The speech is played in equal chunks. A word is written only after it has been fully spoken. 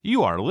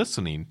You are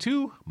listening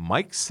to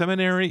Mike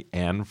Seminary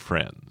and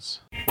Friends.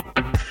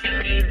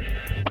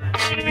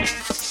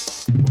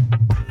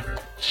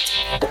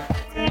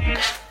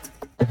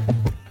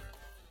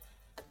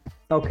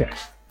 Okay,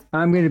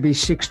 I'm going to be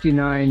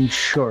 69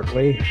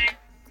 shortly.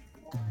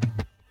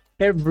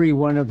 Every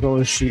one of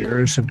those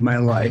years of my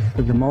life,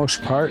 for the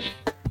most part,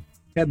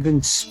 have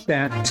been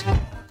spent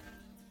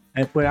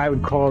at what I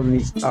would call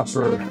the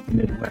upper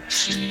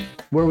Midwest,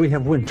 where we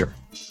have winter.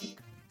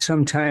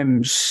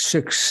 Sometimes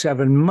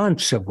 6-7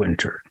 months of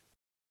winter.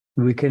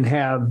 We can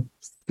have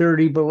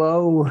 30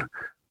 below,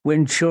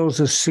 wind chills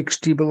of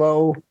 60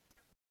 below.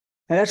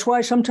 And that's why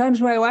sometimes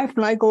my wife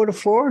and I go to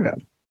Florida,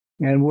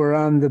 and we're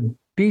on the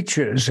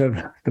beaches of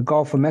the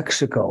Gulf of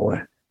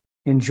Mexico,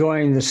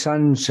 enjoying the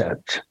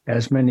sunset,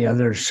 as many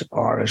others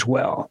are as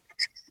well.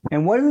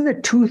 And what are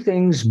the two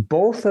things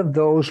both of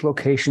those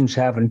locations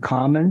have in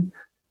common?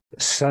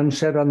 The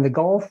sunset on the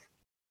Gulf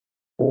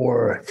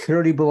or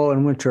 30 below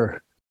in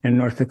winter in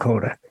North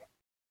Dakota?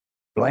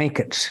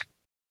 Blankets.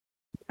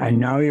 And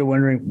now you're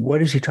wondering,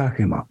 what is he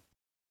talking about?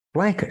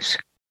 Blankets.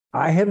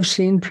 I have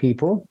seen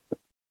people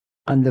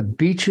on the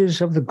beaches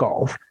of the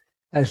Gulf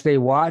as they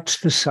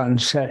watch the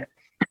sunset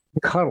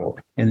cuddle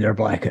in their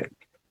blanket.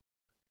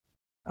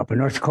 Up in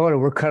North Dakota,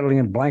 we're cuddling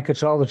in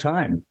blankets all the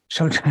time,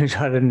 sometimes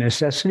out of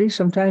necessity,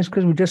 sometimes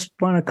because we just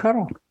want to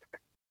cuddle.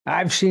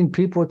 I've seen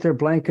people with their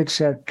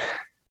blankets at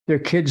their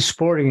kids'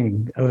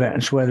 sporting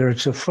events, whether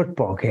it's a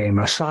football game,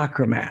 a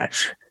soccer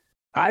match.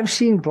 I've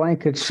seen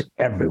blankets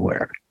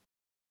everywhere,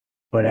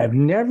 but I've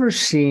never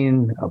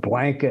seen a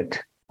blanket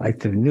like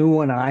the new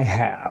one I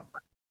have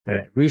that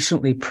I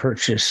recently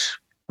purchased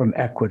from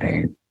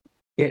Ecuadane.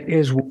 It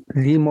is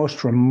the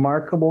most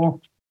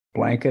remarkable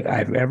blanket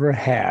I've ever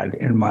had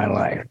in my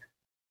life.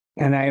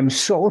 And I am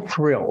so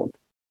thrilled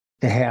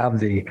to have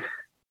the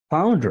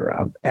founder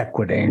of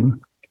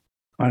Ecuadane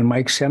on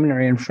Mike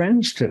Seminary and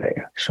Friends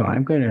today. So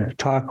I'm going to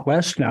talk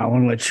less now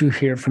and let you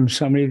hear from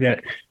somebody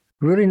that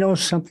really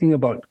knows something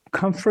about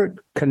comfort,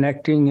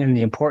 connecting, and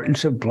the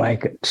importance of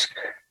blankets.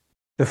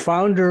 The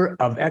founder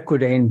of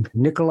Ecuadane,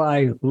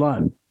 Nicolai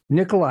Lund.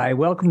 Nicolai,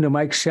 welcome to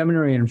Mike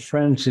Seminary and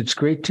Friends. It's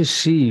great to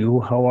see you.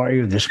 How are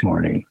you this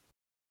morning?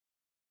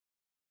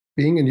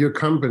 Being in your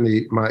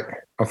company, Mike,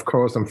 of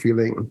course, I'm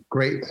feeling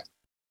great.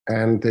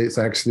 And it's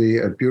actually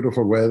a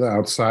beautiful weather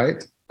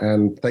outside.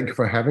 And thank you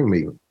for having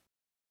me.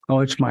 Oh,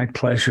 it's my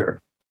pleasure.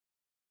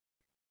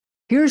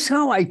 Here's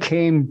how I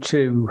came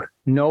to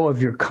know of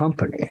your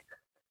company.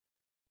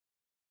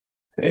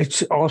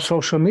 It's all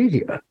social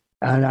media.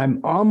 And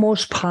I'm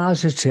almost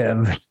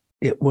positive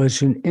it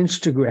was an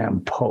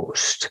Instagram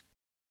post.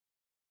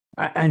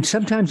 And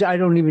sometimes I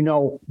don't even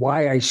know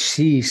why I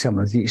see some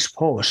of these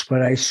posts,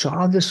 but I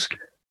saw this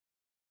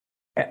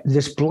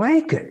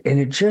blanket and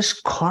it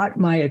just caught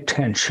my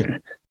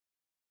attention.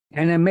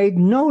 And I made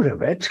note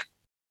of it.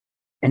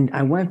 And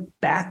I went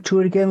back to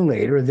it again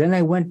later. Then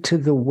I went to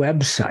the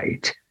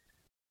website.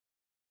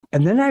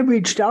 And then I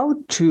reached out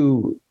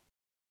to,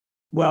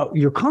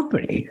 your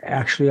company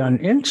actually on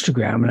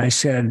Instagram. And I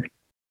said,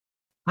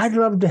 I'd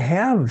love to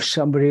have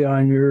somebody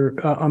on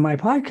on my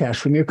podcast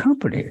from your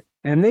company.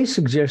 And they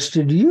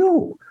suggested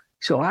you.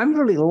 So I'm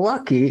really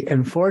lucky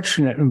and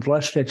fortunate and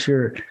blessed that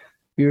you're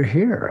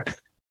here.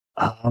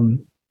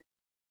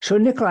 So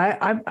Nicolai,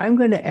 I'm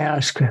going to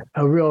ask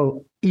a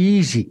real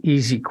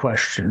easy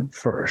question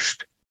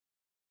first.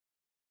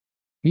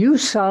 You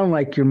sound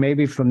like you're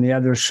maybe from the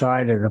other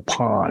side of the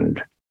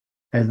pond,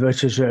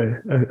 which is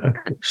a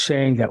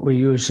saying that we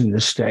use in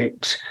the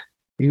States.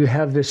 You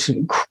have this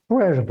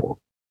incredible,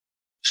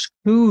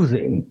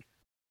 soothing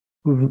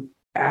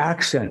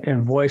accent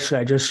and voice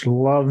I just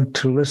love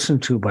to listen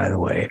to, by the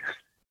way.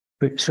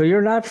 But so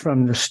you're not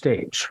from the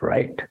States,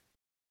 right?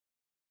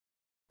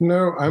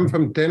 No, I'm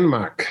from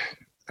Denmark.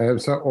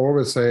 As I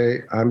always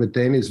say, I'm a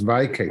Danish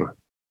Viking.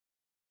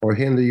 Or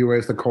here in the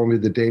US, they call me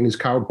the Danish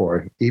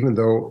cowboy, even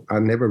though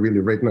I've never really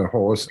ridden a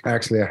horse.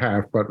 Actually, I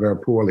have, but very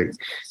poorly.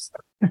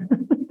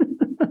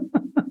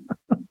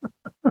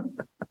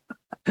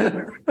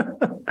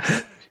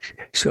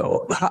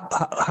 So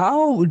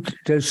how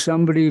does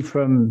somebody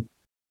from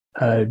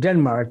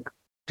Denmark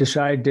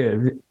decide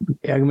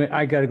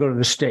I got to go to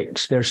the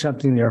States? There's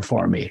something there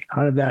for me.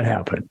 How did that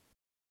happen?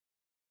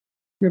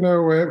 You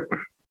know,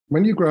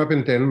 when you grow up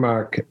in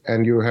Denmark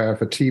and you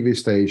have a TV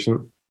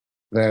station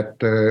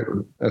that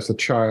as a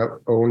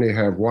child only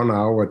have 1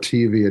 hour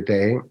TV a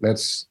day,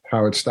 that's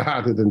how it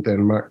started in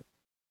Denmark.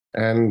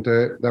 And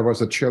there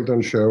was a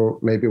children's show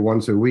maybe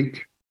once a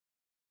week.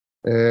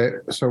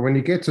 So when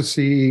you get to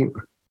see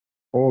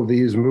all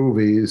these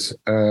movies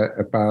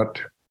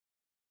about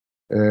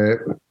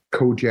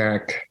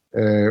Kojak,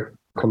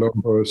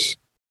 Columbus,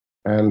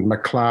 and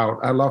MacLeod,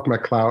 I love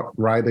MacLeod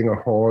riding a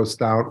horse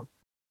down,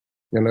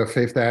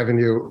 Fifth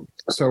Avenue.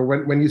 So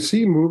when you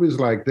see movies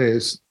like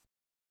this,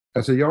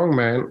 as a young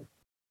man,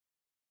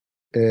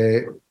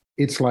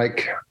 it's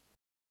like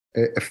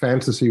a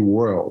fantasy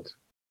world.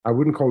 I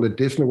wouldn't call it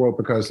Disney World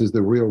because it's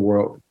the real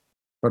world.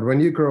 But when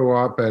you grow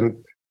up and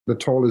the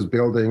tallest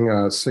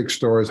building 6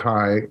 stories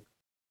high,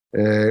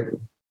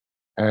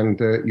 and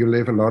you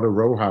live in a lot of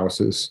row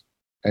houses,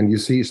 and you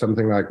see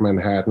something like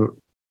Manhattan,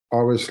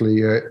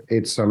 obviously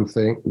it's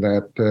something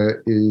that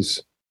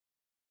is,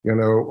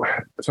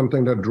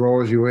 something that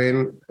draws you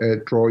in,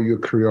 draw your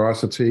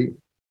curiosity.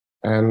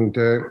 And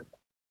there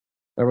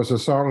was a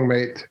song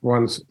made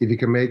once, if you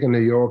can make it in New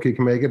York, you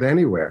can make it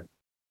anywhere.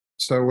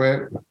 So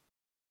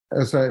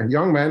as a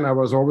young man, I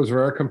was always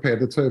very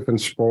competitive in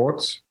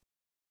sports.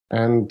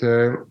 And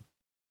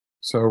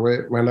so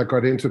when I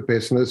got into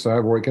business, I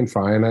work in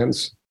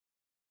finance.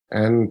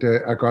 And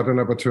I got an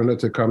opportunity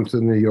to come to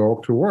New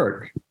York to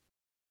work.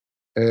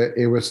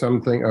 It was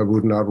something I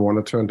would not want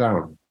to turn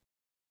down.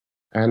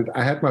 And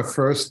I had my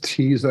first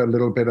teaser a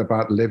little bit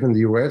about living in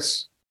the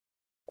US.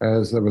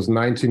 As I was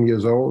 19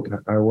 years old,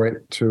 I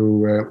went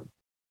to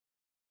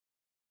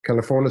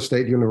California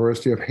State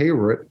University of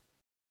Hayward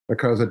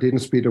because I didn't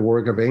speak a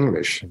word of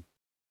English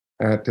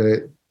at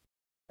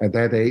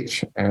that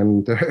age.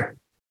 And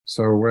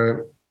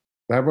so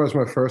that was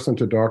my first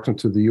introduction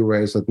to the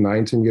US at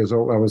 19 years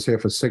old. I was here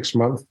for 6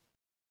 months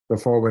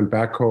before I went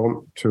back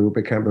home to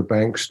become a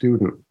bank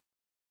student.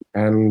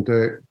 And,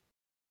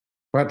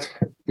 but,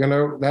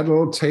 that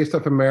little taste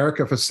of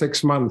America for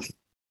 6 months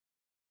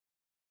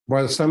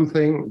was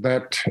something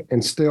that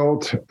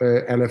instilled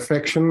an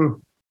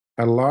affection,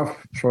 a love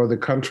for the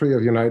country of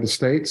the United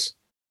States,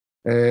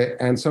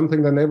 and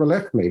something that never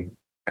left me.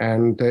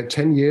 And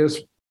 10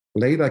 years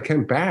later, I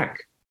came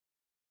back.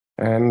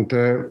 And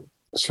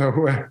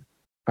so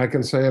I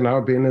can say now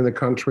I've been in the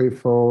country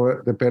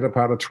for the better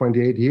part of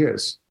 28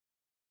 years.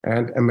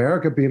 And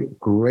America has been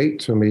great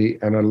to me,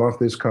 and I love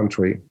this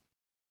country.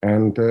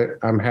 And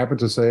I'm happy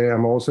to say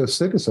I'm also a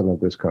citizen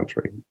of this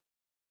country.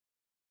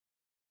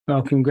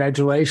 Well,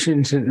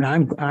 congratulations, and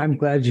I'm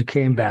glad you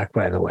came back,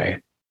 by the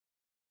way.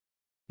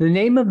 The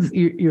name of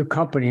your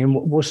company, and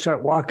we'll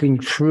start walking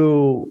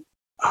through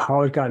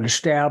how it got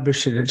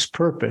established and its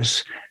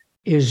purpose,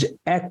 is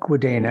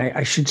Ecuadane.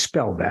 I should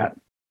spell that.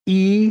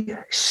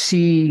 Ecuadane.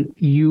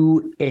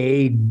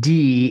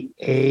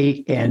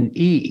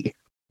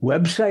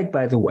 Website,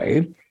 by the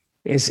way,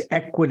 is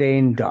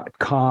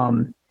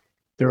ecuadane.com.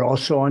 They're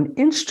also on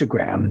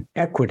Instagram,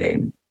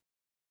 Ecuadane.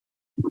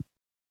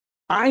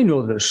 I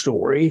know the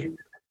story,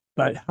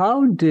 but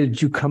how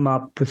did you come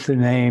up with the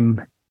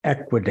name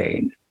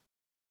Ecuadane?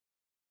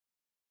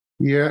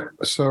 Yeah,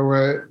 so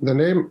the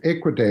name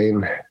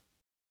Ecuadane,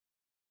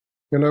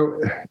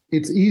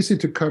 it's easy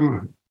to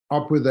come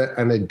up with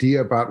an idea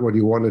about what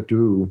you want to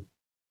do.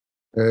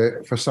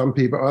 For some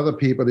people, other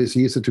people, it's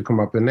easy to come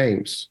up with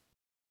names.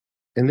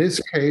 In this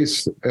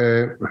case,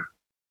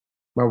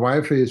 my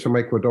wife is from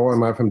Ecuador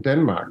and I'm from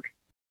Denmark.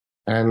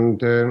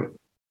 And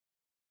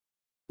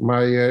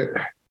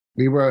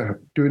we were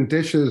doing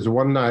dishes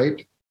one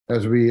night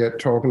as we are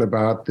talking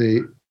about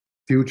the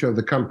future of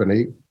the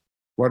company,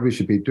 what we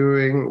should be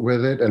doing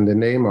with it and the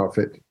name of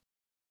it.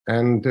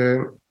 And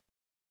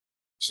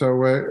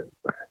so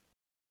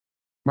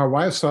my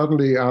wife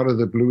suddenly out of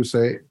the blue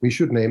say, we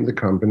should name the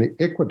company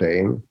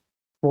Ecuadane,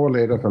 4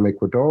 letters from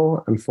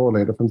Ecuador and 4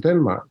 letters from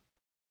Denmark.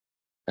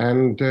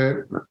 And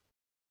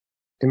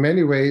in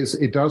many ways,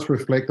 it does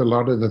reflect a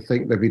lot of the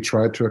thing that we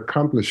try to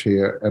accomplish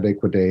here at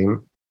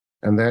Ecuadane,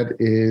 and that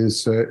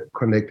is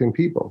connecting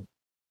people.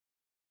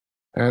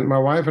 And my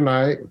wife and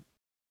I,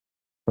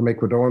 from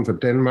Ecuador and from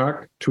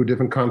Denmark, 2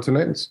 different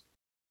continents,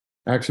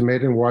 actually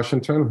made in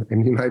Washington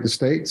in the United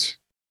States.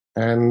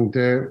 And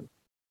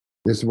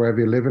this is where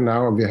we're living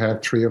now, and we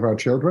have 3 of our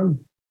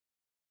children.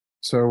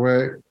 So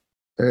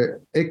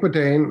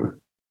Ecuadane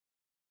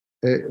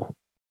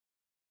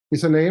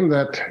is a name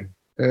that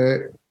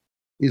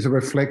is a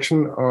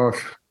reflection of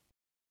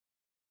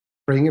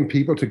bringing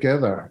people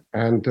together.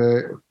 And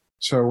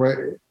so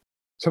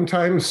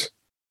sometimes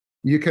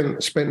you can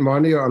spend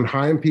money on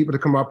hiring people to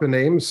come up with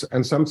names,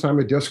 and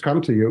sometimes it just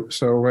comes to you.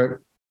 So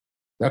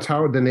that's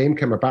how the name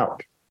came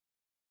about.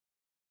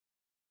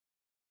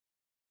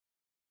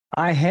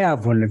 I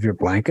have one of your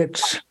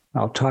blankets.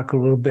 I'll talk a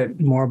little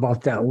bit more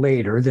about that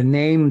later. The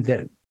name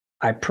that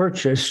I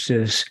purchased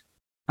is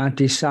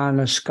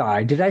Antisana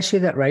Sky. Did I say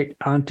that right?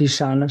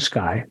 Antisana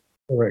Sky.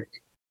 Correct.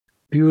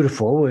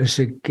 Beautiful. It was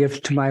a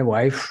gift to my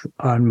wife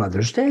on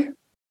Mother's Day.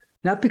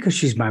 Not because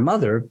she's my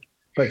mother,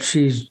 but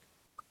she's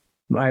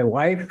my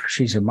wife.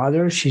 She's a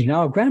mother. She's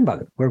now a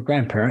grandmother. We're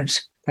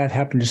grandparents. That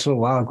happened just a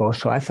little while ago.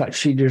 So I thought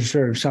she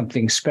deserved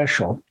something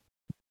special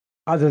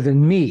other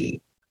than me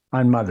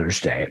on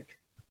Mother's Day.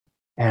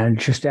 And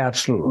just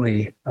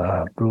absolutely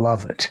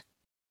love it.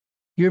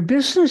 Your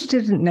business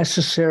didn't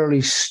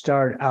necessarily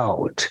start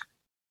out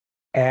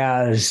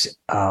as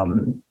a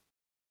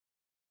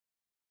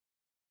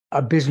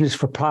business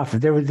for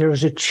profit. There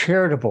was a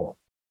charitable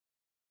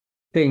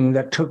thing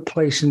that took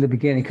place in the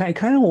beginning.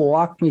 Kind of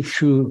walk me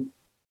through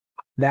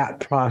that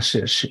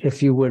process,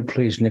 if you would,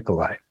 please,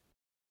 Nicolai.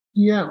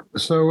 Yeah,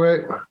 so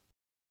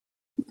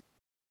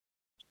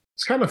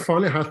it's kind of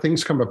funny how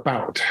things come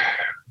about.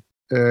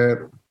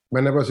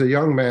 When I was a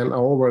young man, I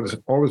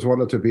always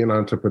wanted to be an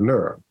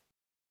entrepreneur.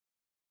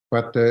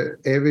 But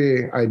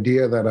every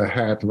idea that I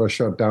had was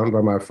shut down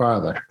by my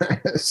father.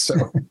 So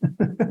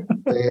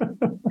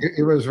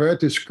it was very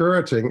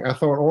discouraging. I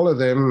thought all of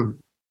them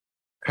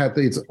had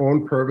its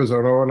own purpose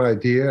or own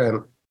idea.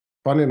 And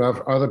funny enough,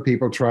 other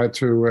people tried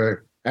to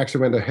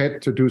actually went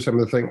ahead to do some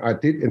of the things I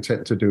did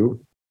intend to do.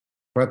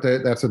 But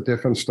that's a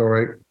different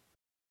story.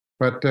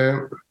 But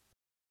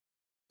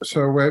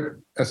so,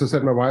 as I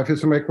said, my wife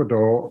is from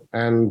Ecuador,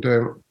 and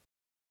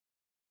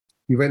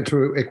we went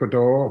to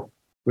Ecuador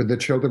with the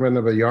children when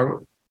they were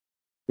young,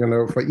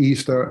 for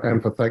Easter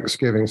and for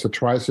Thanksgiving. So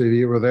twice a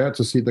year we're there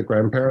to see the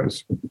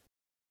grandparents.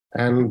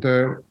 And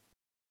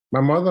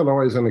my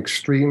mother-in-law is an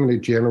extremely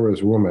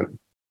generous woman.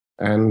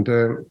 And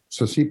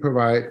so she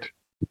provides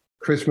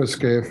Christmas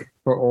gift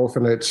for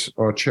orphanage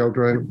or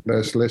children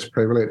that's less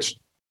privileged.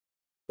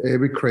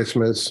 Every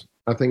Christmas,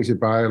 I think she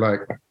buy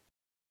like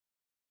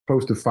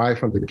close to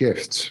 500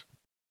 gifts.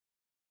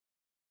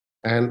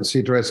 And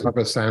she dressed up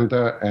as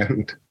Santa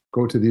and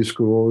go to these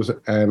schools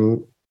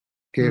and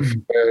give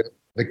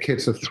the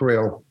kids a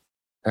thrill.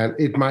 And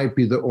it might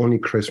be the only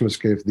Christmas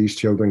gift these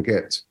children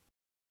get.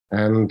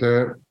 And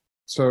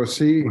so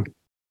she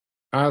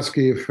asked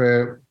if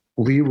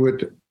we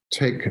would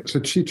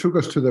so she took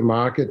us to the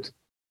market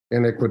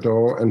in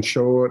Ecuador and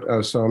showed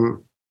us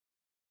some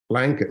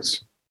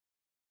blankets.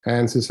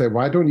 And she said,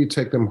 why don't you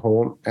take them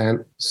home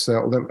and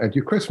sell them at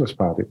your Christmas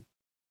party?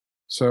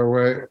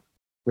 So,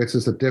 which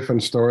is a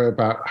different story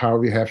about how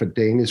we have a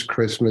Danish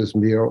Christmas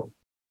meal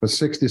for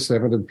 60,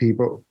 70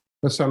 people.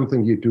 That's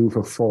something you do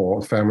for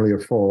four, family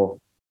of four,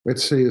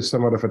 which is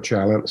somewhat of a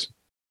challenge.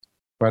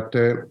 But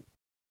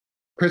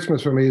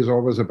Christmas for me is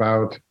always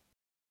about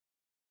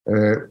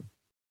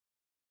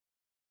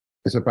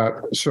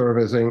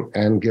servicing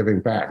and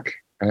giving back.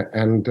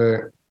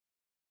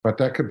 But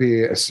that could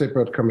be a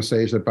separate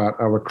conversation about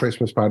our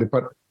Christmas party.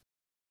 But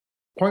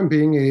point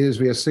being is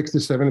we have 60,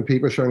 70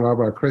 people showing up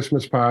at our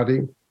Christmas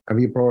party, and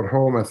we brought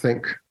home, I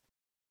think,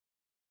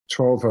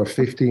 12 or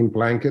 15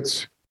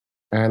 blankets,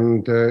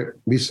 and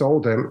we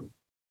sold them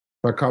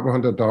for a couple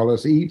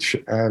 $100 each,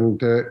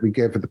 and we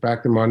gave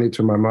back the money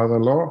to my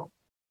mother-in-law,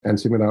 and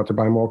she went out to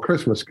buy more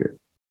Christmas gifts.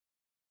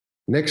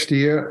 Next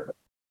year,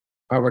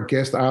 our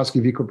guest asked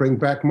if we could bring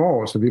back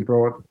more, so we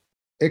brought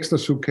extra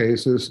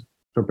suitcases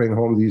to bring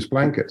home these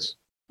blankets.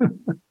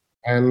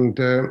 And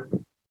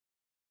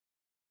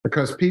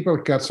because people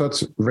got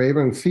such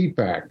raving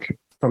feedback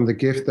from the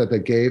gift that they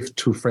gave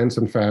to friends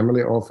and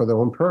family or for their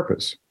own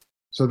purpose.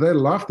 So they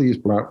love these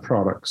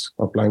products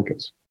or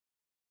blankets.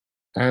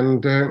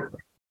 And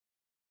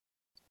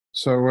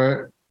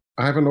so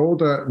I have an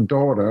older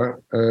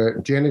daughter,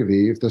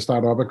 Genevieve, that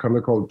started up a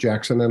company called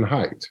Jackson and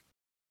Hyde.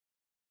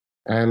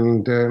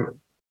 And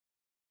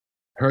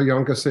her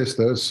younger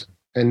sisters,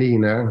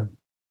 Anina,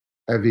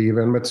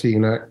 Aviva, and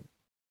Martina,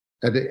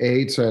 at the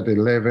age at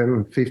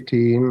 11,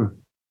 15,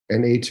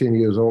 and 18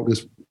 years old,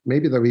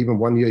 maybe they were even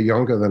 1 year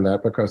younger than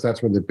that because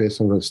that's when the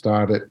business was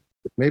started.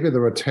 Maybe they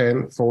were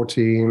 10,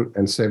 14,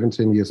 and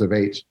 17 years of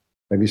age,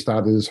 and we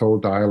started this whole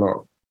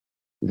dialogue.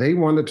 They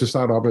wanted to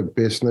start up a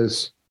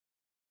business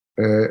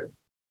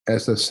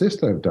as a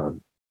sister had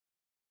done.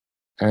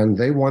 And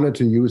they wanted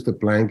to use the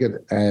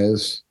blanket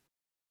as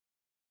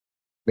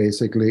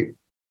basically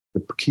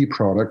the key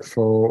product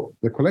for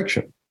the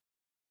collection.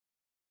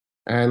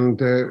 And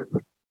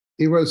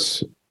we are a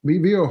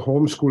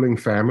homeschooling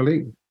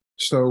family.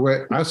 So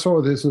I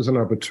saw this as an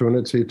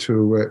opportunity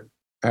to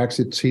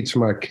actually teach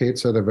my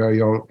kids at a very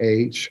young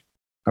age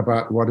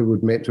about what it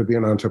would mean to be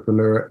an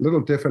entrepreneur, a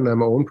little different than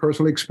my own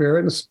personal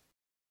experience,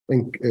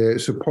 and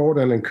support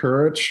and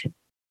encourage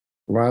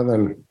rather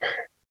than,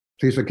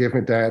 please forgive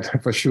me, Dad,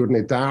 for shooting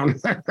it down.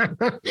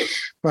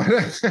 But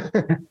as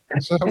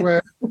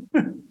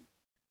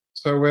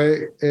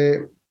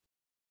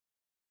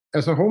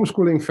a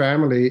homeschooling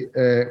family,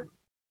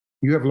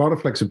 you have a lot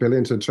of flexibility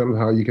in terms of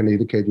how you can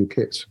educate your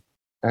kids.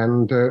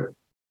 And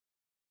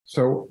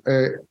so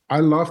I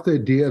love the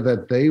idea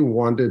that they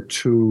wanted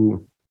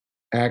to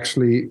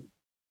actually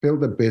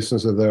build a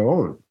business of their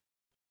own.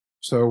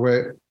 So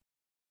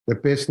the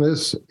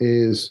business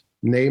is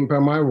named by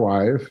my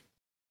wife.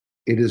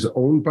 It is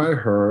owned by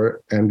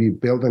her, and we're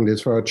building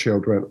this for our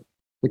children.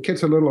 The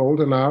kids are a little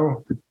older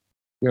now,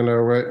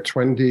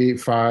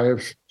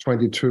 25,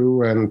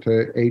 22, and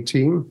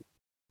 18.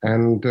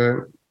 And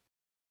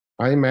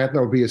I imagine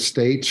there'll be a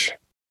stage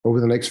over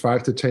the next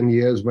 5 to 10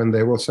 years when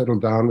they will settle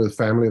down with a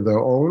family of their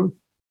own.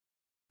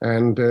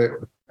 And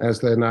as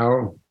they're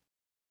now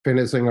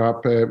finishing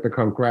up,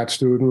 become grad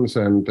students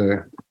and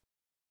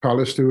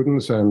college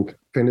students and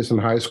finish in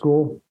high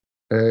school,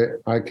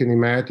 I can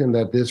imagine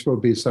that this will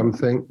be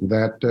something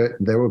that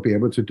they will be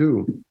able to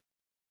do.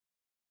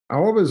 I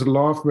always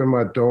loved when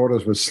my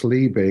daughters were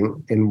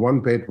sleeping in one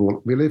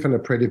bedroom. We live in a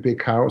pretty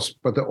big house,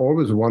 but they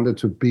always wanted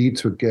to be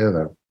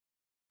together.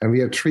 And we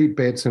have 3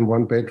 beds in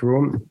one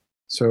bedroom.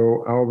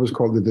 So I always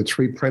called it the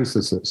 3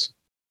 princesses.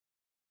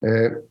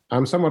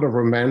 I'm somewhat of a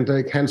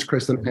romantic. Hans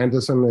Christian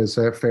Andersen is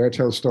a fairy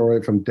tale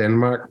story from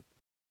Denmark.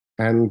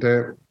 And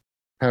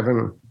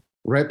having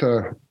read,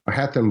 I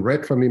had them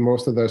read for me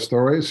most of their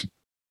stories.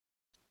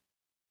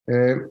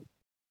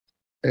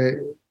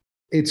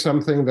 It's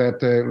something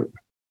that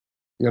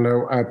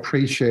I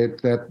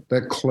appreciate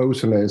that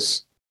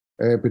closeness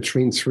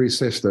between three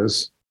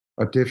sisters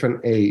of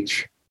different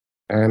age.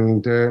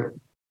 And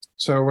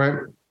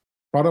so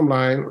bottom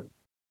line,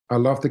 I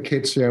love the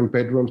kids here in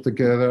bedrooms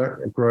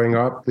together, growing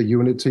up, the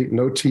unity,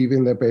 no TV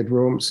in their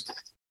bedrooms.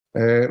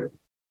 The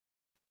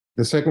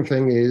second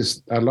thing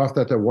is I love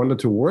that they wanted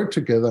to work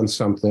together on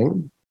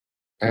something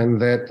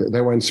and that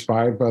they were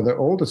inspired by their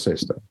older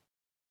sister.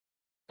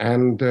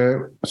 And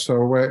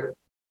so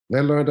they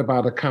learned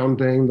about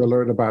accounting, they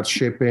learned about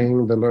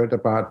shipping, they learned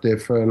about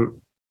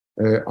different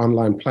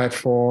online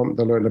platforms,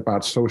 they learned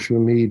about social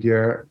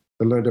media,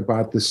 they learned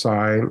about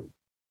design.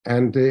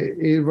 And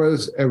it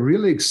was a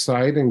really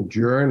exciting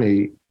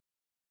journey.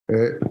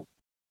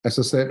 As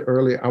I said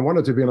earlier, I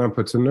wanted to be an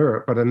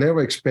entrepreneur, but I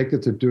never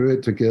expected to do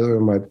it together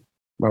with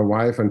my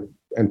wife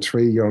and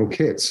three young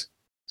kids.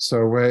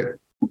 So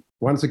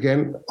once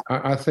again,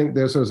 I think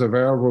this was a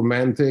very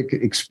romantic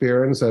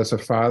experience as a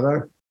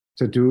father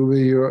to do with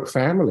your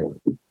family.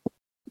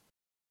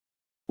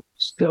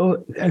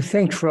 So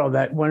thanks for all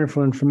that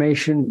wonderful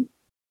information.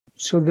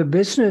 So the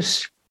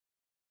business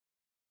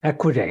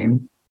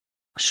Ecuadane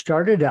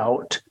started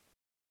out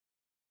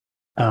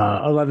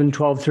 11,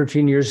 12,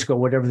 13 years ago,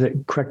 whatever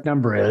the correct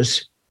number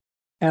is,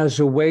 as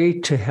a way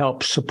to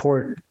help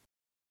support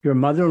your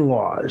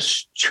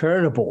mother-in-law's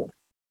charitable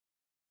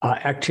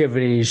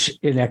activities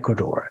in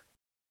Ecuador.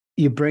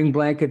 You bring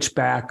blankets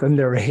back and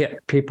they're a hit.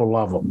 People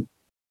love them.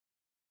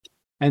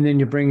 And then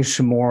you bring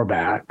some more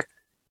back.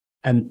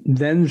 And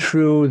then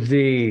through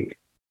the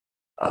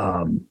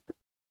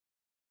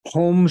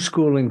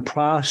homeschooling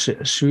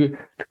process,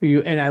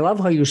 and I love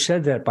how you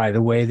said that, by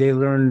the way, they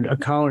learned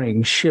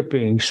accounting,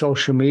 shipping,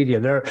 social media.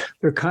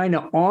 They're kind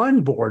of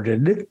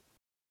onboarded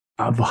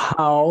of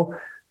how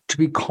to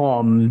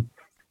become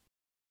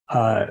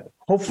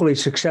hopefully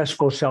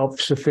successful,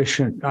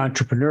 self-sufficient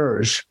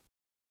entrepreneurs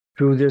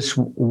through this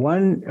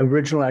one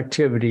original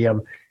activity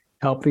of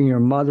helping your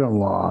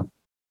mother-in-law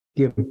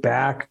give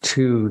back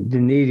to the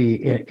needy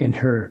in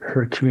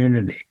her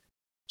community.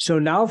 So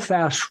now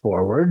fast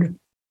forward,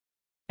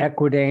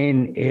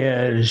 Ecuadane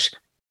is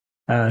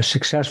a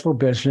successful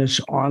business,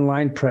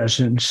 online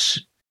presence,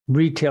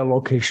 retail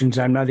locations.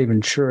 I'm not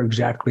even sure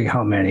exactly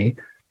how many.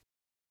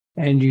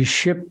 And you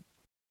ship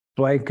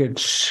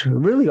blankets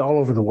really all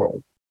over the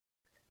world.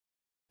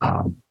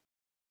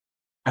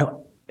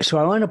 So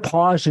I want to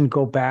pause and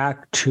go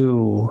back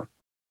to,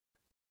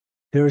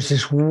 there's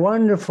this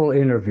wonderful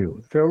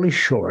interview, fairly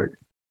short,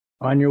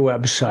 on your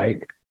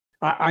website.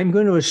 I'm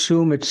going to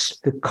assume it's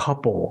the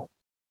couple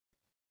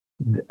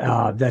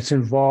that's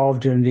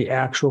involved in the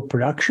actual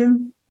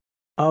production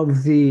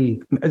of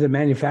the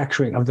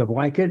manufacturing of the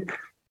blanket.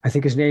 I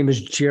think his name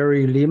is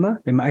Jerry Lima.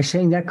 Am I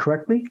saying that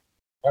correctly?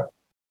 Yep.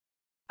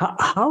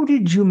 How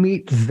did you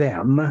meet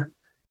them?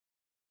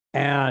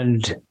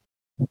 And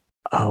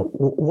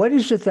what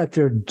is it that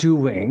they're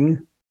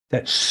doing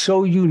that's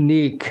so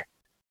unique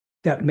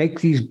that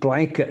make these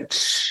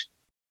blankets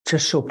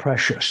just so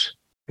precious,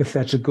 if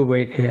that's a good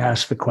way to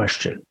ask the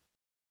question?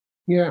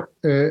 Yeah.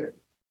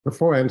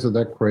 Before I answer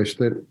that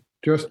question,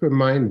 just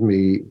remind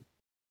me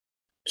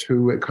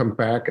to come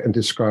back and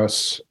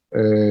discuss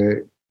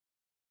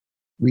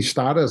we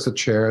started as a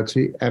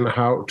charity and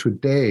how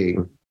today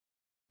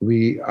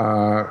we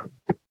are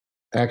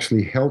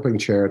actually helping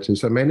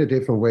charities. So many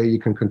different ways you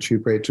can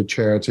contribute to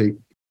charity.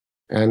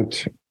 And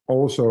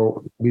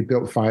also we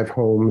built 5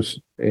 homes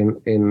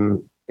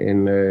in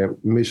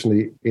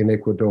Missionary in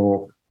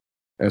Ecuador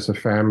as a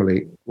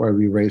family where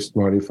we raised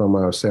money from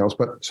ourselves.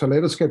 But so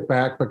let us get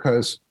back,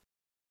 because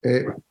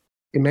in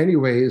many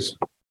ways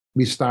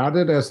we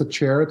started as a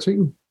charity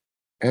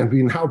and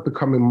we're now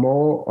becoming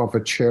more of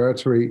a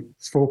charity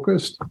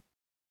focused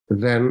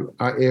than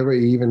I ever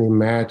even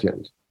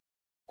imagined.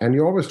 And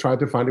you always try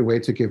to find a way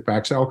to give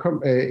back. So I'll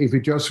come, if you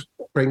just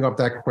bring up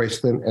that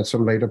question at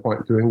some later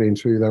point during the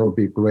interview, that would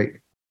be great.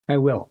 I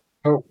will.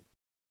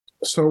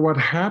 So what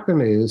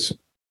happened is,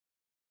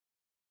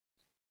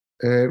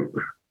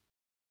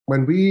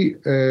 when we,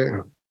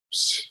 7,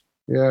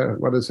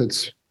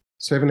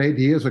 8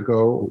 years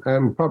ago,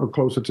 probably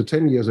closer to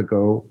 10 years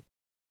ago,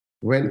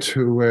 went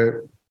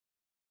to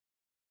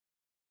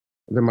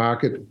the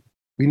market,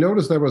 we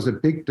noticed there was a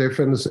big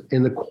difference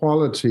in the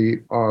quality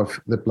of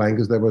the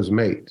blankets that was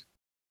made.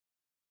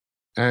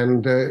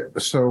 And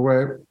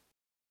so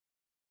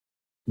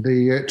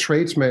the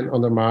tradesmen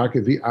on the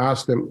market, we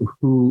asked them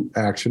who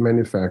actually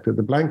manufactured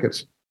the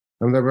blankets.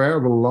 And they were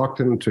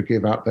reluctant to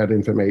give out that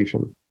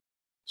information.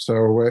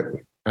 So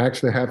I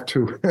actually have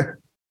to,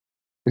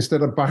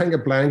 instead of buying a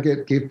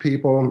blanket, give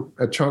people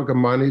a chunk of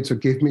money to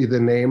give me the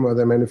name of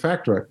the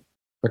manufacturer,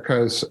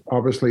 because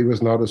obviously it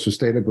was not a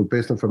sustainable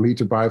business for me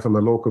to buy from a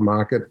local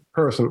market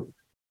person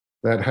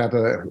that had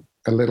a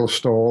little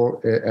stall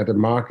at a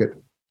market.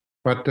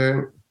 But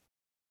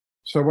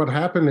so what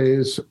happened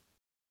is,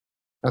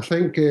 I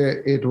think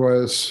it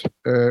was,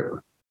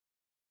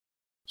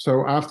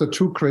 so after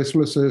 2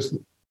 Christmases,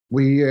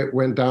 we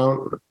went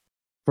down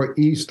for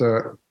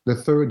Easter the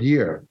 3rd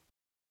year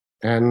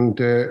and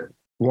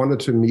wanted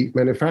to meet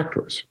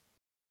manufacturers.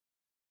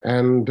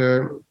 And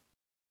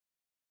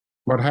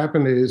what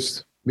happened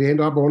is we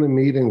ended up only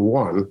meeting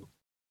one,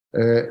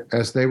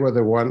 as they were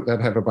the one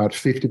that had about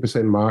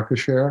 50% market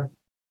share.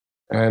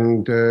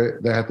 And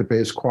they had the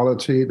best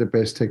quality, the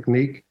best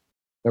technique.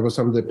 They were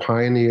some of the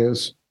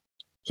pioneers.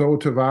 So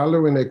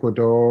Tuvalu in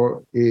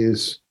Ecuador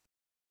is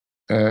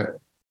a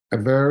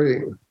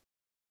very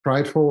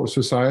prideful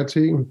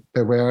society.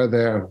 They wear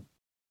their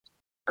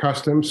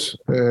customs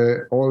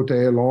all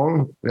day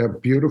long. They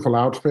have beautiful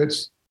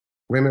outfits.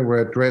 Women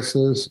wear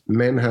dresses.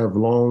 Men have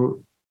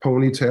long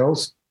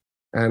ponytails.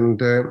 And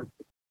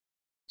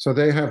so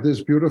they have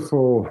this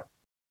beautiful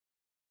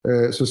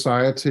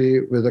society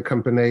with a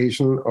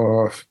combination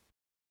of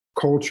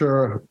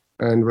culture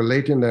and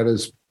religion that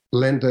is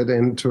blended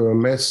into a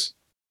mess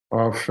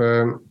of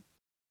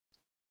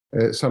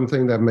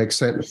something that makes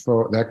sense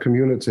for that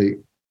community.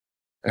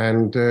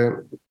 And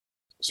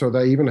so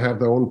they even have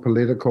their own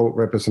political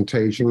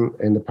representation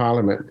in the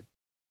parliament.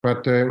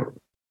 But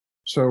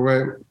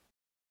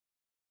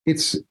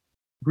it's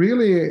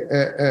really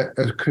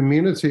a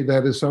community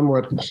that is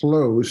somewhat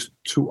close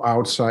to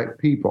outside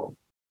people.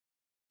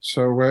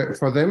 So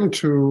for them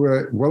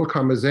to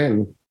welcome us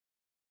in,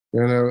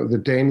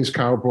 the Danish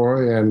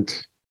cowboy and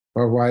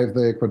our wife,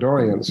 the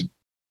Ecuadorians,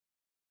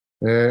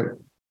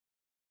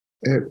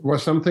 it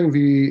was something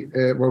we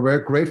were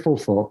very grateful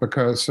for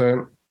because, as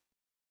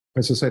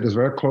I said, it's a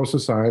very close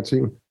society.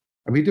 And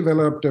we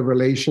developed a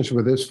relationship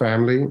with his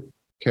family,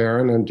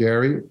 Karen and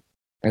Jerry,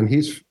 and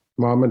his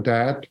mom and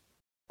dad,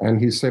 and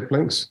his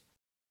siblings.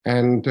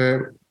 And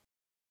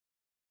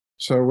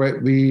so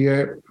we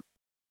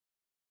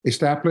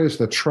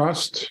established a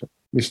trust.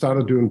 We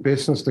started doing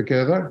business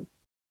together,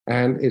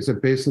 and it's a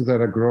business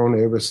that has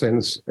grown ever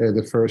since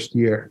the first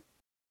year.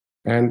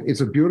 And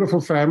it's a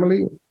beautiful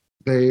family.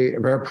 They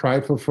are very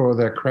prideful for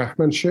their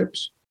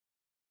craftsmanships.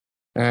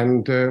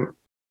 And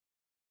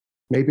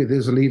maybe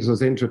this leads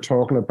us into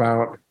talking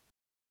about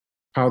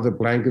how the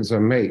blankets are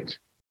made.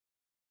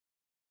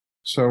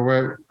 So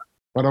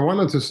what I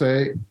wanted to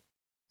say, I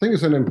think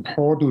it's an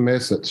important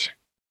message.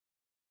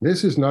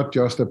 This is not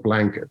just a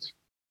blanket.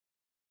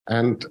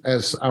 And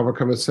as our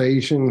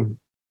conversation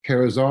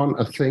carries on,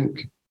 I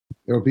think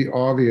it will be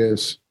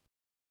obvious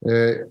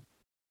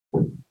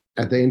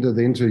at the end of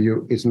the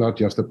interview, it's not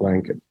just a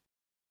blanket.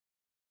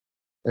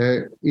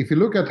 If you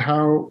look at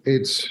how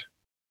it's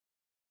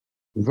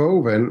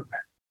woven,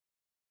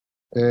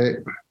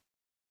 it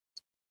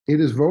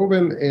is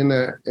woven in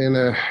a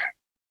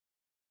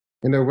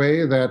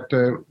way that,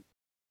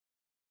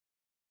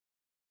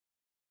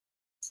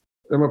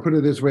 let me put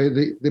it this way,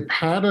 the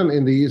pattern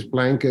in these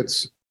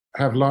blankets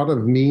have a lot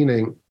of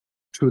meaning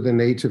to the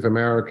Native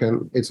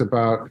American. It's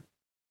about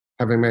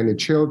having many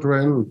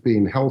children,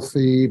 being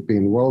healthy,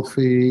 being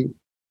wealthy,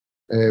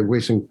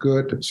 wishing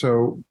good.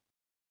 So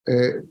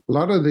a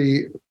lot of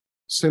the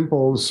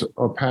symbols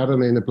or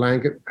pattern in the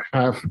blanket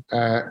have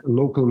a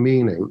local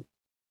meaning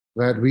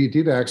that we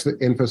did actually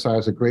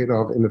emphasize a great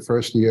of in the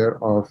first year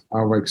of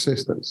our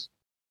existence.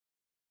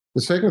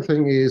 The second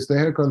thing is they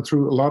have gone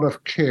through a lot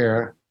of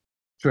care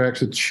to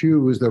actually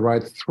choose the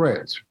right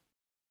thread.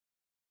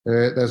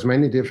 There's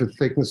many different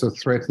thickness of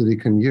thread that you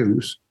can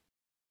use.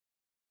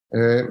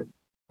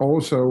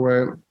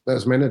 Also,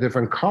 there's many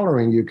different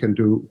coloring you can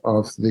do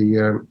of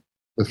the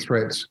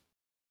threads.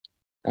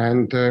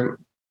 And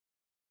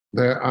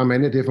there are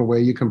many different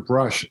ways you can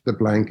brush the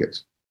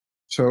blanket.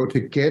 So to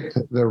get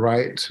the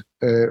right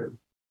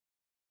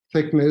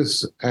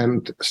thickness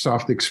and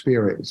soft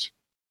experience.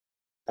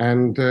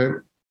 And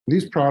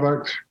these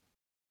products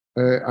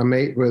are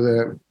made with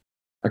a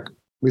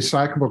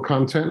recyclable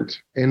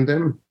content in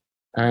them.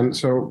 And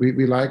so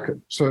we like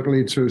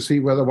certainly to see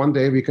whether one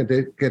day we can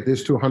get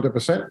this to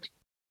 100%.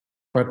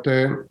 But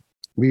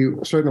we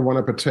certainly want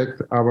to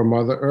protect our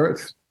Mother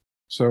Earth.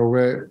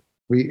 So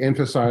we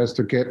emphasize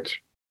to get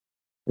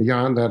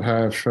yarn that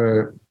have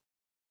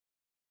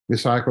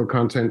recycled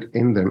content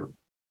in them.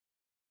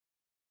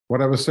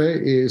 What I would say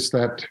is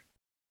that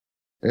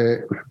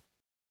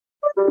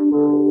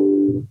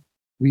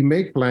we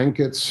make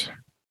blankets.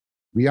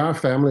 We are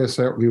families,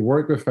 we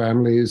work with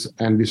families,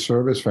 and we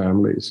service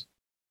families.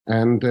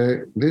 And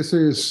this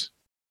is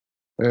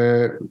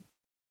a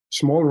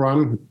small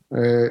run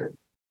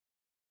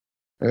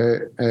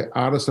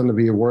artisan that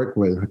we work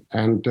with.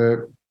 And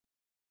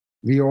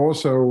we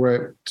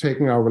also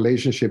taking our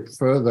relationship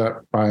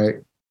further by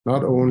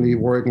not only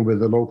working with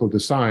the local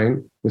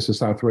design, this is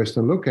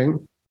Southwestern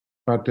looking,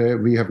 but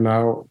we have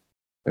now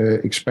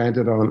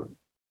expanded on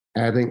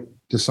adding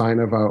design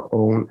of our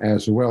own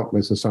as well.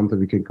 This is something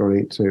we can go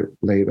into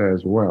later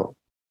as well.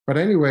 But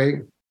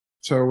anyway,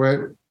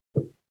 so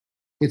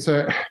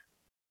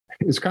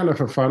it's kind of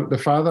a fun. The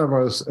father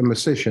was a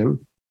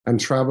musician and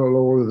traveled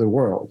all over the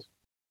world.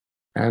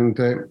 And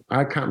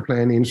I can't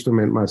play any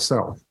instrument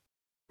myself.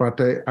 But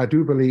I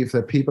do believe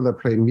that people that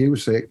play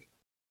music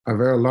are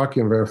very lucky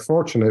and very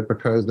fortunate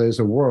because there's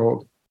a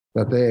world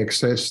that they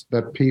access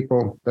that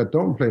people that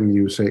don't play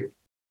music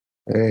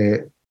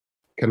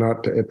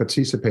cannot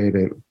participate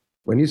in.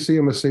 When you see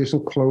a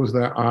musician close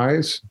their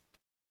eyes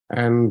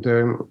and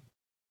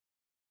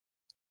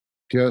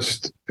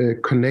just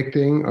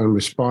connecting and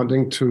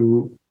responding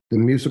to the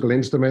musical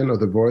instrument or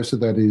the voice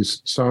that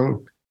is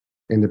sung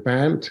in the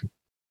band.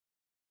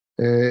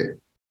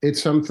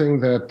 It's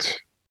something that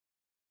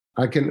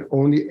I can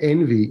only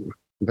envy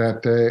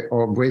that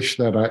or wish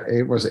that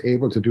I was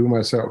able to do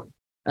myself.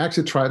 I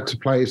actually tried to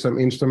play some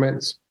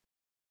instruments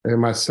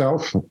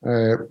myself.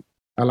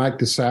 I like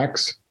the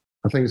sax.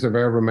 I think it's a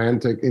very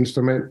romantic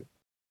instrument,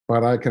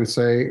 but I can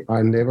say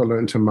I never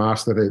learned to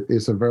master it.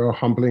 It's a very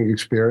humbling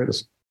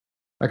experience.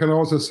 I can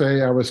also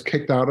say I was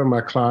kicked out of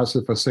my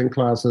classes for sing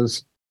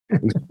classes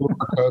in school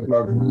because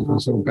my voice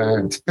was so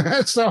bad.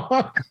 So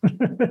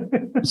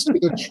it's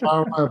the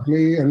trauma of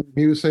me and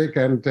music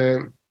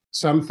and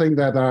something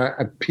that I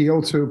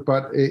appealed to,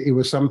 but it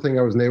was something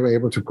I was never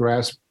able to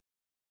grasp.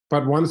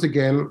 But once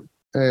again,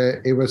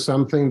 it was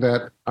something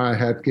that I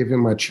had given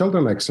my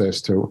children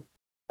access to.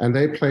 And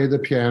they play the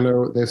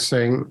piano, they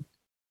sing,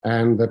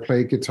 and they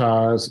play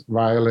guitars,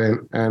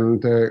 violin.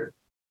 And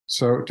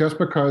so just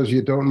because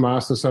you don't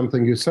master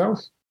something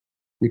yourself,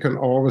 you can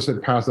always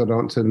pass it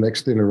on to the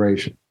next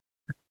generation.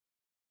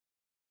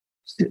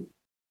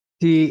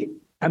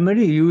 I'm going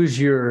to use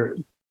your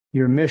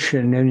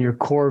mission and your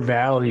core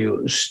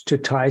values to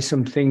tie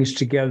some things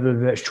together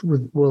that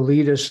will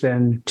lead us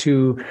then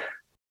to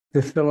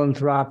the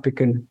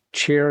philanthropic and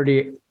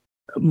charity,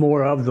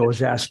 more of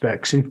those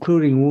aspects,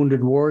 including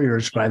wounded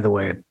warriors, by the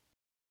way.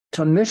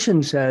 So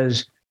mission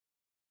says,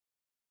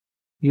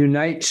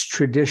 unites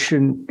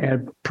tradition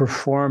and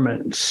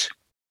performance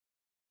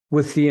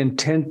with the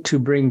intent to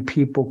bring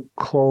people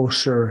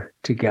closer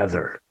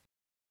together.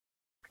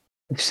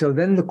 So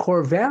then the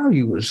core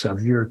values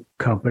of your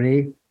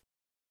company,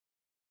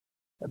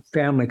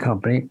 family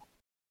company,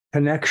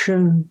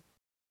 connection,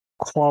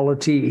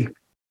 quality,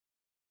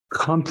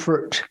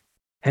 comfort,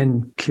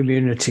 and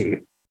community.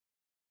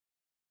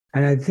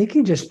 And I think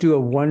you just do a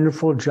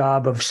wonderful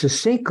job of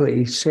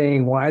succinctly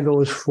saying why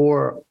those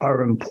four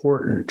are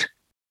important.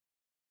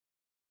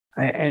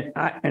 And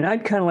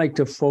I'd kind of like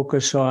to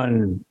focus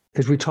on,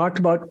 because we talked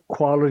about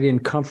quality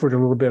and comfort a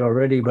little bit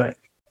already, but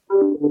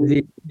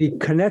the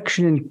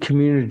connection and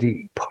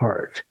community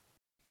part.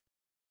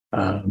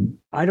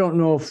 I don't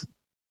know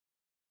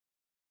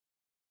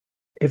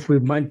if we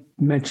might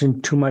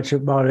mention too much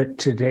about it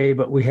today,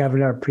 but we have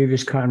in our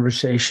previous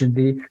conversation,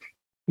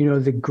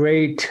 the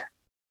great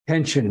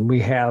tension we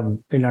have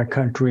in our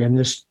country and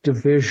this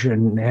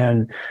division,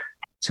 and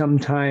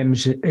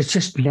sometimes it's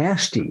just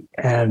nasty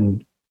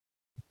and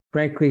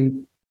frankly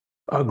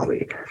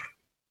ugly.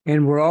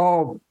 And we're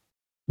all,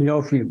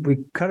 if we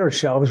cut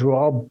ourselves, we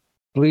all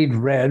bleed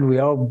red. We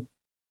all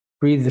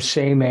breathe the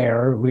same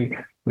air.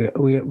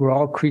 We're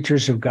all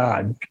creatures of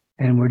God,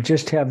 and we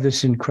just have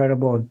this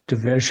incredible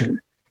division.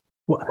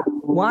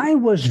 Why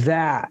was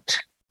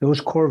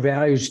those core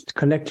values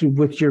connected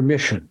with your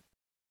mission?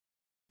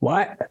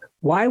 Why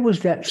was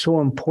that so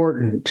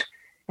important?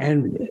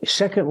 And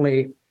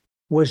secondly,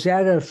 was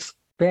that a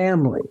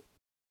family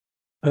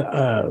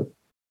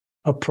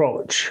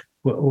approach?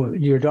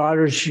 Your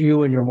daughters,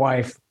 you and your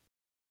wife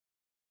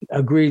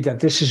agreed that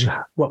this is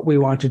what we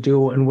want to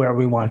do and where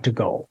we want to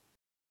go.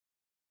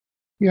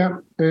 Yeah,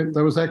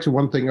 there was actually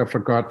one thing I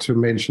forgot to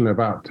mention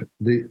about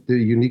the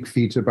unique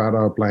feature about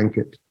our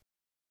blanket.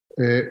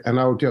 And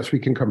we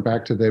can come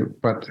back to them,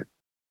 but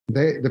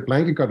the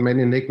blanket got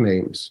many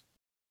nicknames.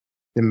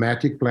 The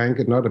magic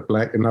blanket, not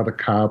a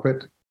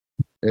carpet,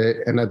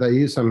 and there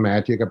is some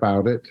magic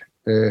about it.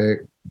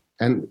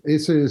 And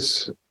this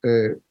is,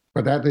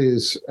 but that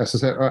is, as I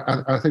said,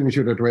 I think we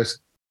should address.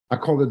 I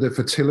call it the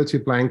fertility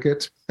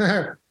blanket,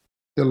 the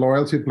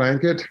loyalty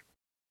blanket,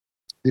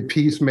 the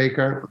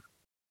peacemaker,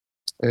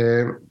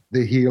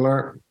 the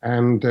healer,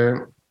 and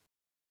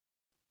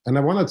I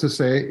wanted to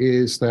say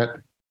is that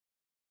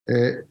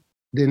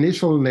the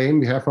initial name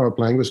we have for our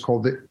blanket was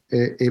called the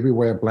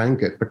Everywhere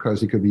Blanket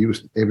because it could be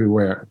used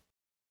everywhere.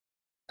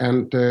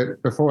 And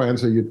before I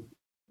answer your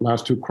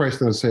last two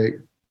questions, say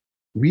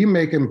we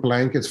making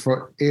blankets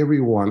for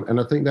everyone, and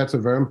I think that's a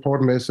very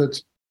important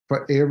message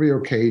for every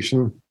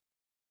occasion,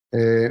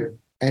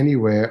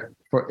 anywhere,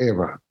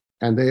 forever.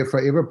 And the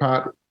forever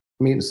part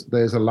means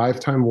there's a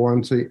lifetime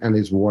warranty and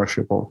it's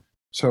washable.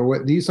 So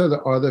these are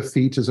the other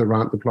features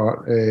around the plot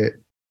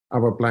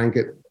of a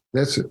blanket.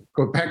 Let's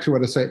go back to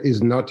what I said,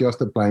 is not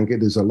just a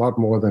blanket, it's a lot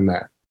more than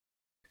that.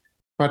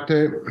 But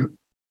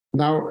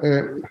now,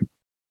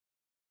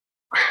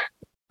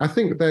 I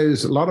think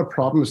there's a lot of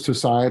problems to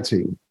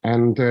society.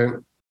 And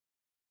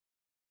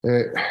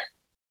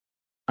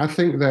I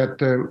think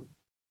that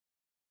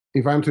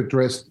if I'm to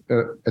address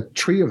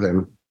three of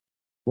them,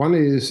 one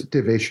is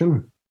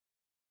division.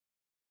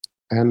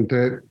 And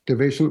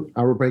division,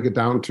 I will break it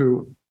down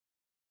to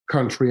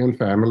country and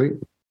family.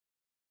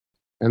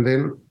 And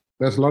then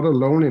there's a lot of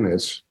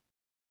loneliness.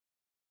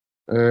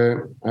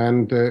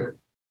 And the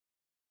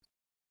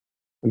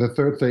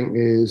third thing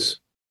is,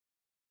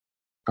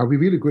 are we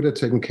really good at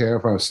taking care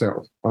of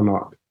ourselves or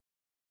not?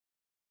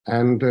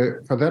 And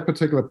for that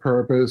particular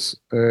purpose,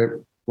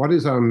 what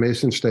is our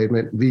mission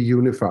statement? We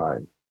unify.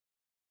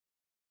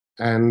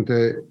 And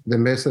the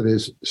method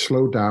is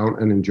slow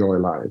down and enjoy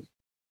life.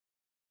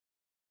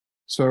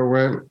 So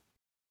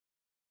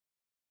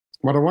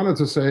what I wanted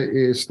to say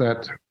is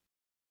that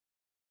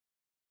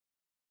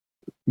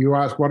you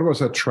asked what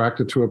was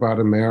attracted to about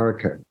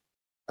America.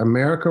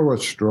 America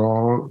was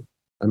strong.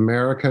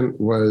 American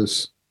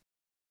was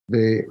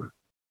the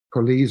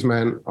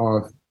policeman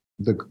of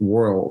the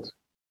world.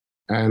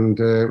 And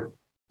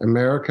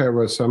America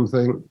was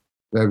something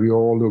that we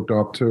all looked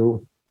up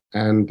to.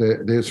 And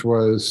this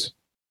was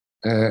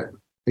a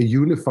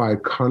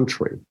unified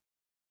country.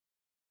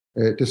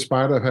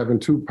 Despite of having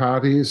two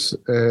parties,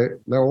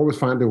 they always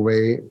find a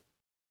way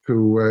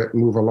to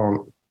move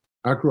along.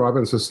 I grew up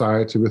in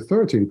society with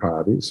 13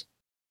 parties,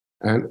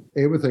 and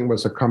everything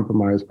was a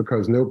compromise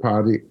because no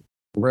party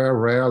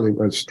rarely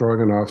was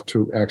strong enough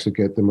to actually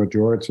get the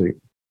majority.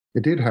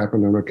 It did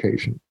happen on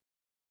occasion.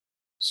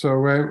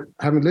 So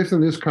having lived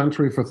in this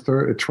country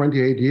for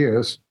 28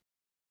 years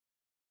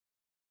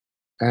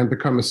and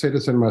become a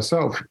citizen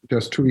myself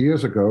just 2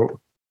 years ago,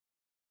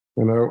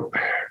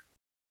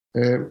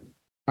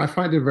 I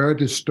find it very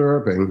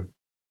disturbing,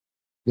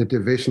 the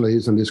division that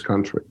is in this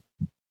country.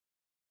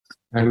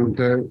 And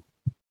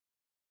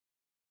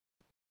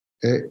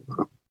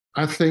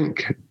I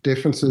think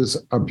differences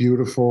are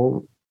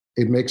beautiful.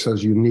 It makes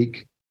us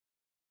unique.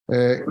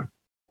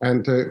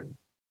 And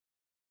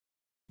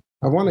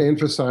I want to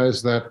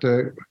emphasize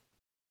that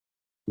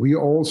we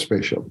are all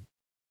special.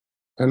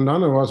 And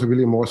none of us are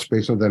really more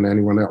special than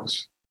anyone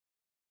else.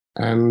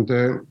 And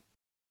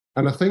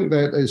I think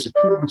that is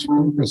too much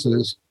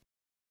emphasis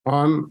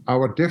on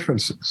our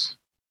differences,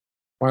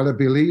 while I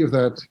believe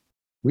that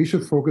we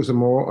should focus on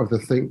more of the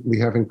thing we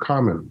have in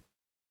common.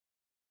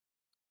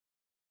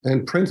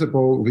 In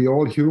principle, we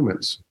all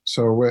humans,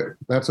 so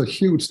that's a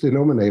huge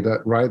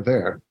denominator right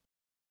there.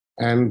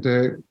 And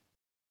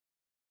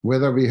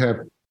whether we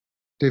have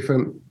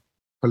different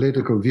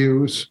political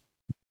views,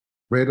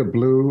 red or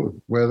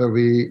blue, whether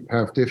we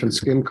have different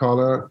skin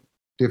color,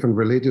 different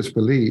religious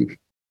belief,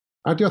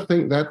 I just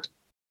think that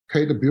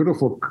create a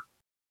beautiful,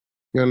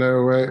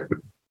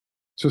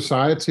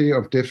 society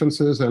of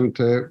differences. And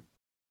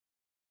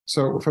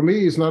so for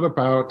me, it's not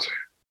about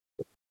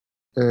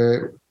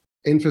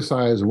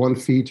emphasize one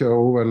feature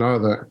over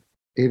another.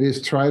 It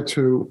is try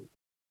to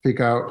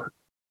figure out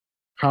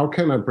how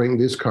can I bring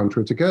this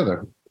country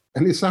together?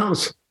 And it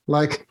sounds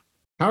like,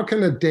 how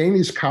can a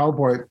Danish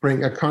cowboy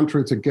bring a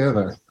country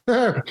together?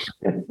 It's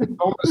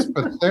almost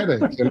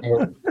pathetic,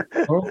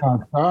 Oh my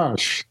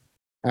gosh.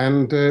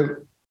 And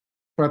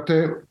but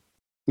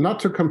not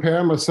to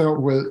compare myself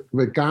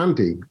with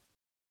Gandhi.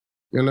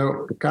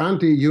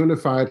 Gandhi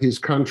unified his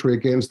country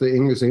against the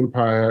English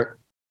Empire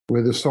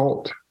with the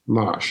salt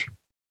marsh.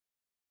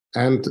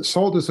 And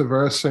salt is a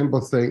very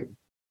simple thing.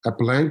 A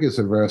blanket is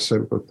a very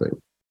simple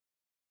thing.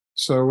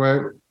 So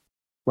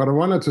what I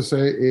wanted to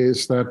say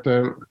is that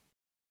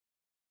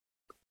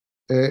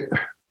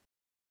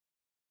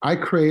I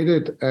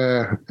created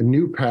a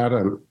new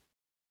pattern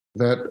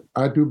that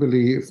I do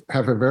believe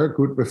have a very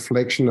good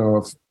reflection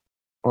of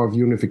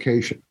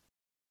unification.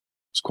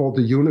 It's called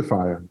the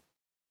unifier.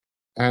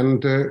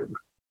 And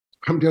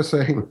I'm just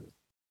saying,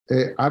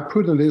 I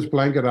put in this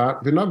blanket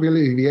out. We're not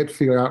really yet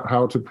figured out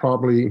how to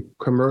properly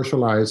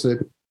commercialize it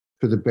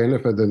to the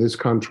benefit of this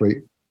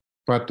country.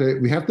 But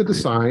we have the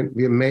design,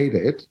 we made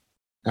it,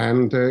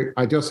 and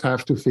I just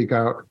have to figure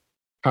out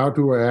how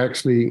do I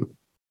actually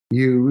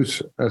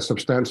use a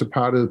substantial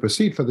part of the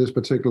proceeds for this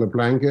particular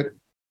blanket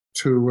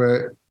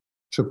to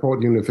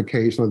support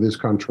unification of this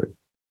country.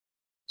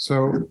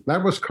 So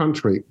that was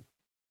country.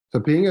 So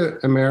being an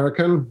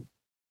American,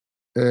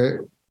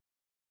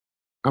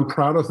 I'm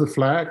proud of the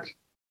flag,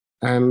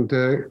 and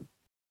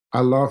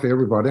I love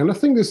everybody. And I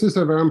think this is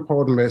a very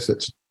important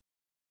message.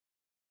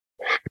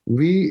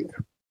 We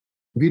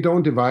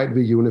don't divide,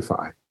 we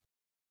unify.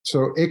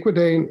 So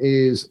Ecuadane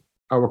is,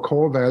 our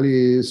core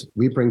value is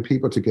we bring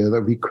people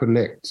together, we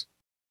connect.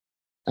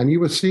 And you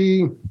will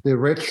see the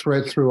red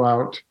thread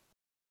throughout.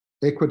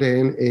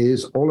 Ecuadane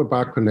is all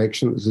about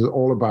connections, is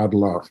all about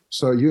love.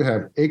 So you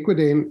have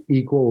Ecuadane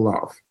equal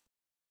love.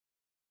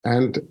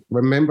 And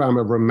remember, I'm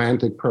a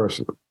romantic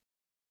person.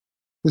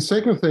 The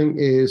second thing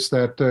is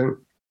that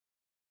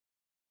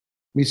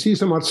we see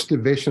so much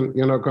division,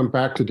 going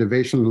back to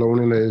division,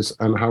 loneliness,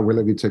 and how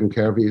will we taking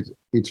care of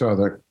each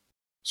other.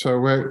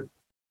 So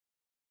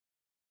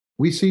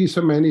we see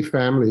so many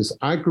families.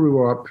 I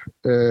grew up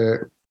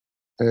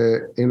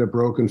in a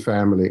broken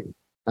family,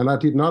 and I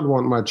did not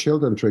want my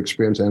children to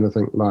experience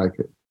anything like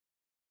it.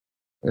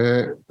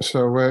 I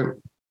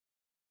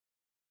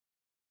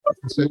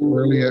said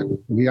earlier,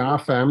 we are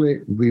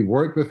family, we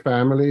work with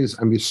families,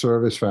 and we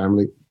service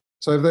family.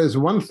 So if there's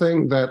one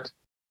thing that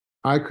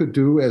I could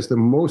do as the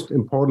most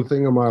important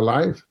thing in my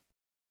life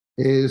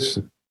is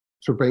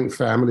to bring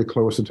family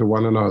closer to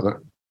one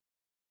another.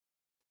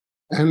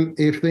 And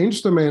if the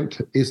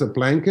instrument is a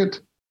blanket,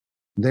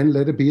 then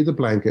let it be the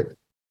blanket.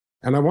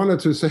 And I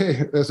wanted to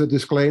say, as a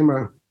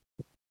disclaimer,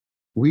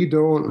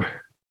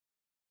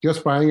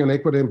 just buying an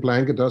Ecuadane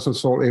blanket doesn't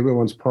solve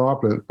everyone's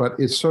problem, but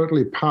it's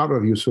certainly part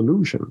of your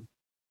solution.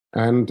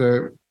 And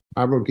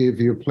I will give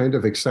you plenty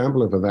of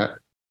examples of that.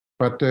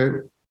 But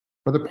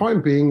the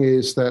point being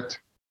is that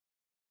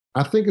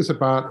I think it's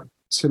about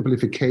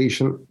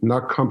simplification,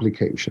 not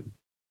complication.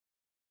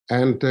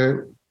 And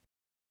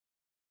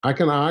I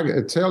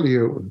can tell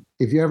you,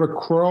 if you have a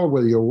quarrel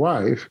with your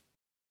wife,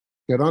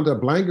 get under a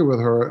blanket with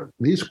her,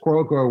 these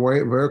quarrels go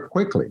away very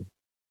quickly.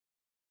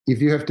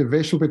 If you have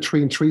division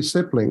between three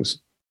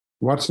siblings,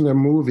 watching a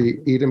movie,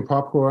 eating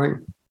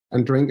popcorn,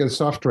 and drinking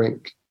soft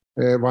drink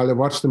while they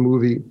watch the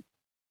movie,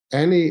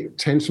 any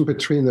tension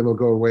between them will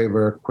go away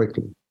very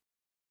quickly.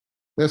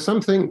 There's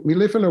something, we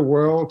live in a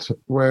world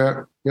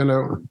where,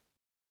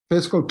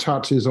 physical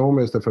touch is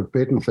almost a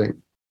forbidden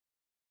thing,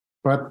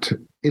 but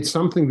it's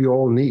something we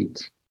all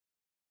need.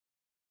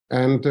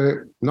 And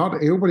not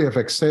everybody have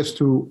access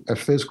to a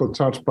physical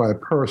touch by a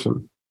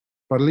person,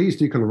 but at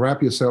least you can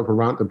wrap yourself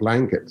around the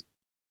blanket.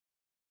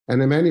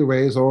 And in many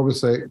ways, I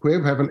always say,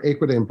 whoever have an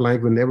Ecuadorian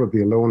blanket will never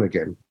be alone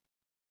again.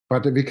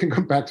 But we can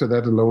come back to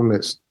that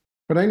aloneness.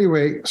 But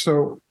anyway,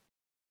 so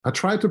I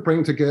try to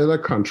bring together a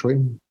country.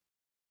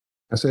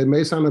 I say it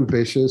may sound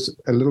ambitious,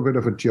 a little bit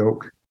of a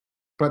joke,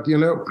 but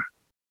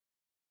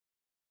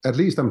at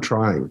least I'm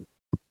trying.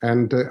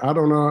 And I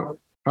don't know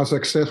how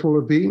successful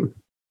it'll be,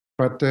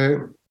 but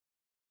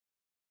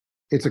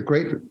it's a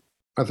great,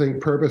 I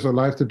think, purpose of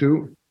life to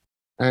do.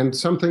 And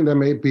something that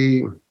may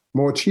be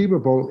more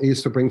achievable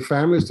is to bring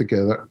families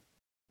together.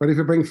 But if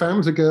you bring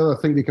families together, I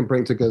think we can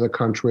bring together a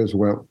country as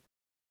well.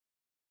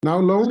 Now,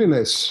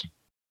 loneliness.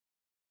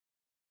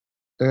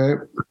 I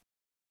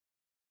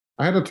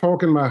had a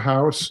talk in my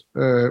house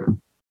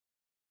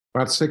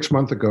about 6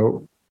 months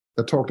ago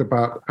that talked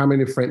about how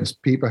many friends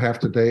people have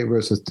today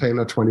versus 10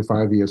 or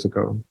 25 years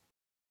ago.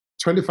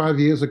 25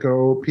 years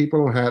ago,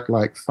 people had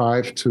like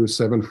 5 to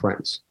 7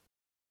 friends.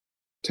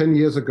 10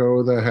 years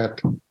ago, they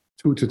had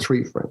 2 to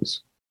 3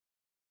 friends.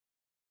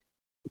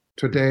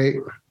 Today,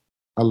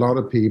 a lot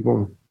of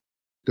people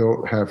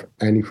don't have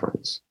any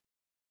friends.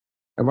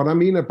 And what I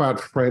mean about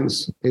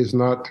friends is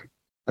not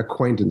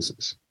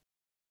acquaintances.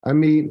 I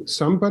mean,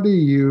 somebody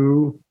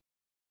you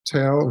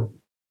tell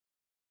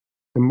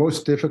the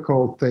most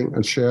difficult thing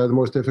and share the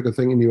most difficult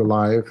thing in your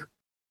life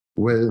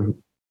with,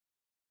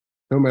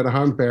 no matter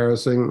how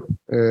embarrassing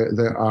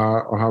they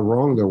are or how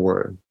wrong they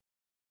were.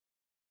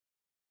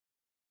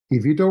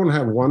 If you don't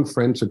have one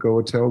friend to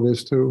go tell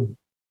this to,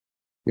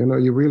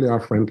 you really are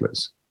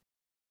friendless.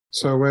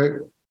 So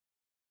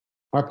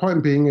my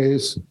point being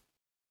is,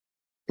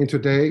 in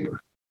today,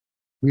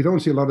 we don't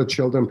see a lot of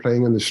children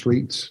playing in the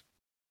streets.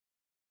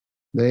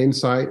 They're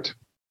inside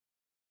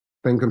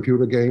playing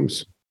computer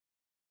games.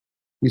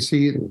 We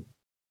see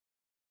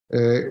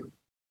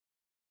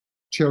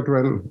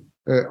children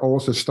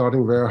also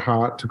studying very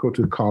hard to go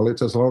to college.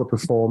 There's a lot of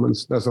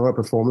performance. There's a lot of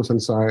performance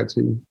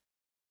anxiety.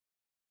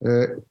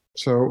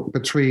 So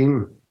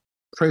between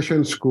pressure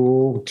in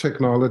school,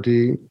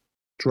 technology,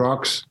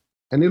 drugs,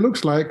 and it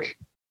looks like,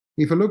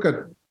 if you look at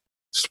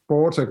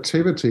sports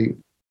activity,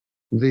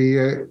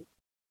 the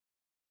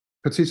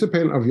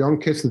participant of young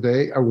kids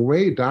today are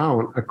way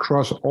down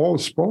across all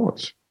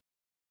sports.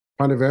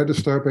 I find it very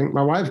disturbing.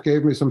 My wife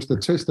gave me some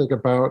statistic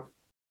about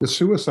the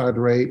suicide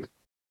rate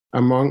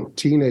among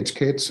teenage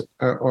kids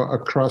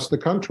across the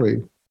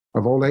country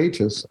of all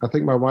ages. I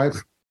think my wife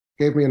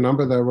gave me a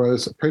number that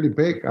was pretty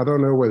big. I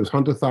don't know whether it was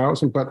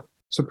 100,000, but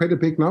it's a pretty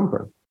big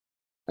number.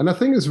 And I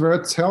think it's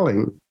very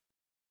telling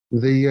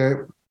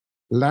the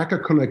lack of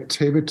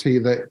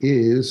connectivity that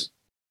is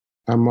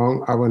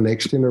among our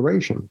next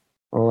generation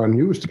or our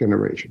newest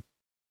generation.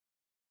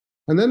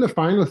 And then the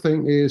final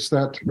thing is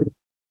that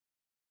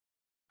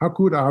how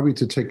good are we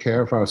to take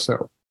care of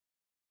ourselves?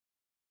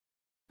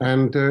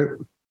 And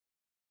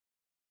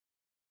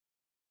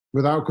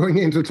without going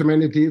into too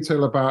many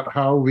detail about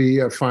how we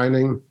are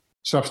finding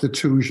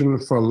substitution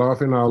for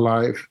love in our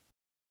life,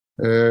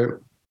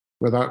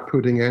 without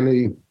putting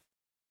any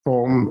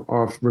form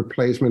of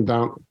replacement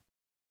down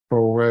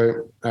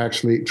for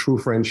actually true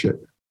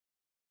friendship.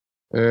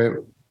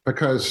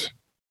 Because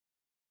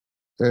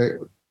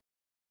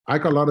I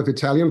got a lot of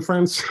Italian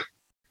friends.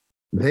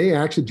 They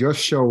actually just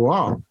show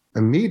up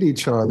and meet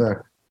each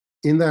other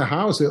in their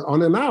house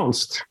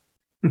unannounced.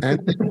 And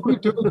we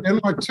do it in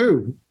Denmark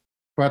too.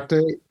 But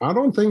I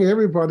don't think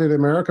everybody in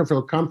America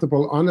feel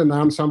comfortable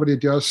unannounced, somebody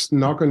just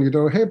knock on your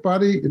door, hey,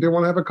 buddy, do you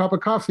want to have a cup of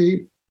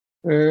coffee?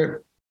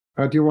 Or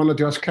do you want to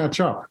just catch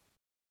up?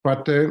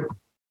 But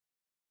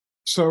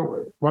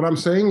so what I'm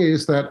saying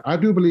is that I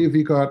do believe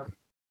we got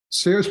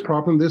serious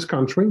problem in this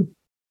country.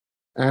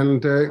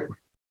 And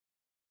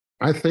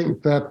I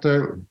think that,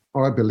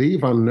 or I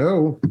believe, I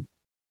know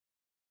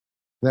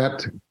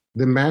that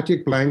the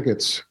magic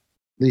blankets,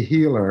 the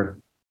healer,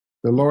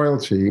 the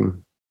loyalty,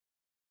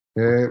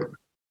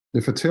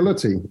 the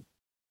fertility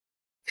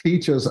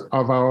features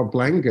of our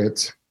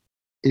blanket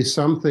is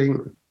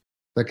something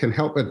that can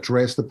help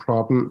address the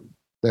problem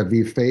that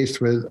we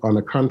faced with on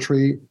a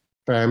country,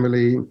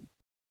 family,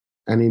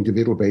 and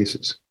individual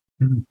basis.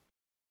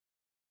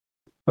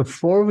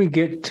 Before we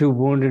get to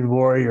Wounded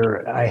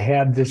Warrior, I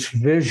had this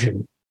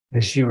vision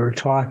as you were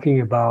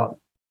talking about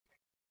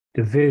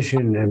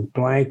division and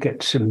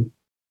blankets. And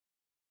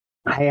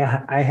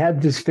I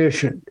had this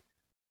vision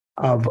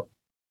of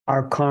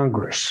our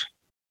Congress,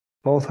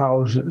 both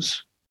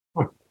houses,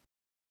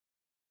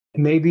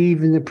 maybe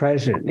even the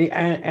president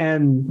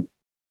and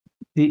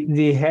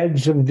the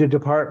heads of the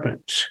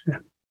departments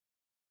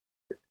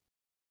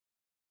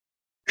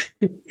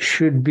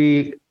should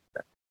be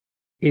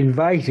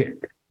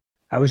invited.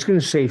 I was going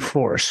to say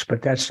forced,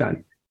 but that's not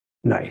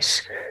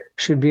nice.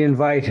 Should be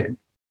invited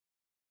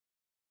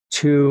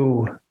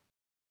to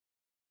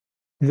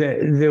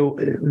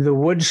the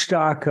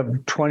Woodstock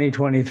of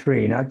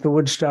 2023, not the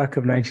Woodstock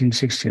of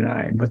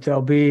 1969, but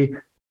there'll be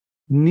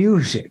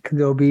music,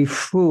 there'll be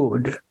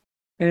food.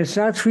 And it's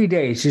not 3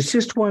 days, it's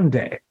just one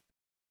day.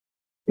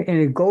 And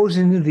it goes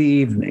into the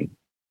evening.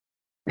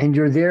 And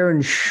you're there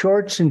in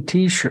shorts and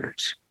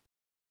T-shirts.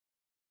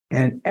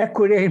 And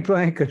Ecuadane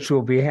blankets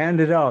will be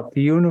handed out,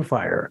 the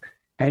unifier.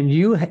 And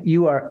you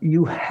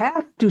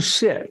have to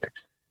sit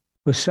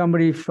with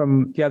somebody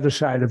from the other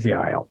side of the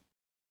aisle.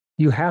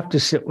 You have to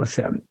sit with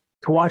them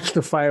to watch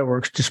the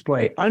fireworks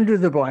display under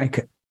the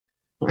blanket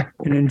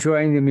and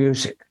enjoying the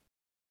music.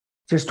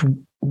 Just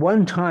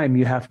one time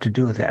you have to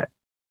do that.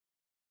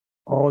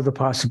 All the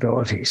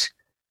possibilities.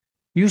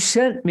 You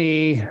sent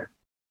me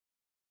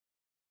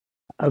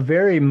a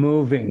very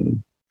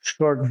moving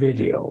short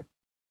video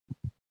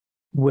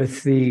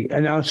with the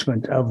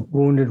announcement of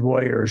Wounded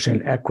Warriors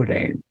in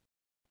Ecuadane.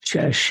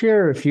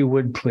 Share, if you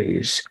would,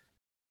 please,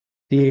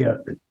 this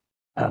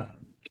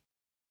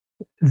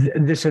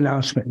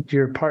announcement,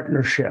 your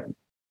partnership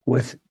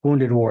with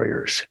Wounded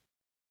Warriors.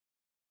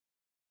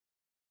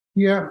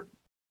 Yeah.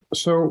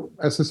 So,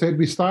 as I said,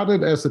 we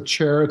started as a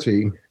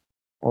charity,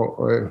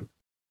 or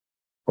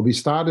we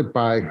started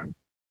by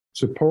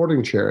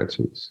supporting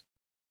charities.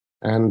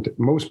 And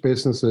most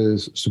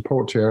businesses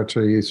support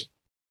charities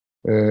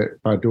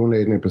by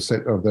donating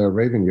 1% of their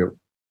revenue.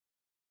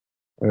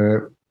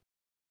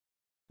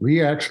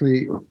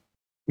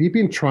 We've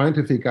been trying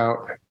to figure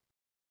out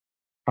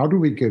how do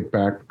we give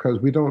back, because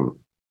we don't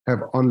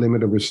have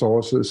unlimited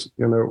resources.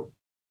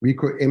 We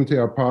could empty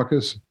our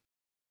pockets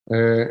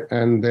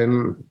and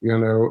then,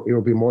 it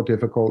will be more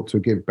difficult to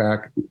give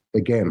back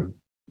again.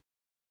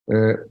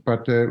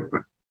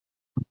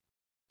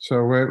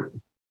 So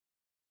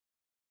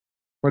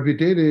what we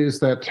did is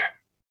that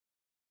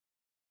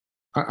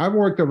I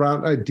worked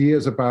around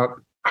ideas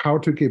about how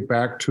to give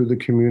back to the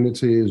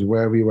communities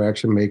where we were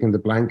actually making the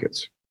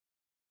blankets.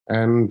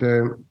 And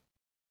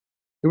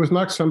it was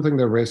not something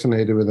that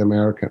resonated with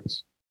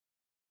Americans.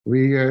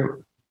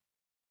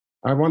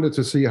 I wanted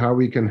to see how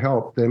we can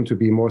help them to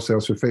be more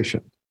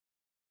self-sufficient.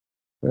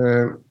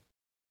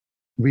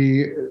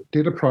 We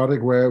did a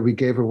product where we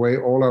gave away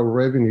all our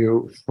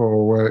revenue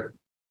for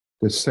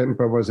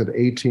December, was it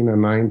 18 or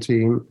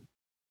 19?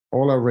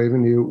 All our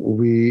revenue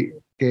we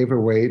gave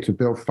away to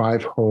build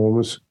 5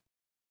 homes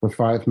for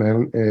 5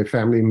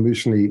 family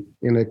muesli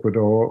in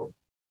Ecuador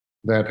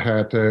that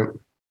had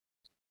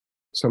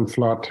some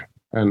flood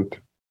and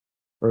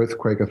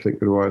earthquake, I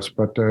think it was.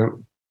 But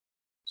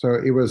so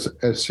it was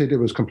a city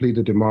was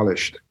completely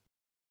demolished.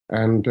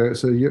 And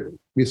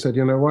we said,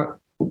 you know what?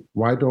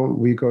 Why don't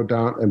we go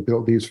down and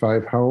build these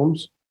 5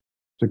 homes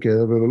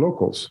together with the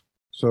locals?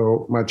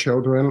 So my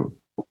children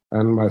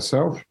and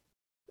myself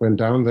went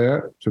down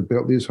there to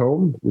build these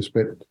homes. We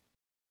spent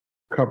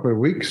a couple of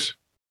weeks.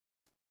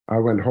 I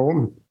went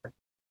home,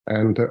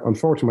 and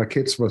unfortunately, my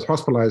kids was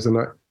hospitalized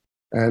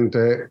and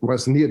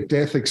was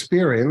near-death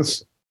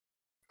experience.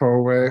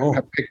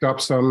 I picked up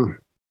some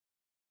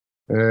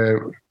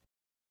bug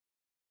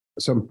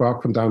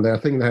from down there. I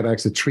think they had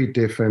actually 3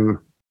 different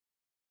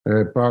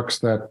bugs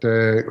that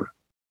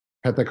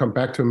had they come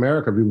back to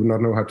America, we would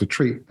not know how to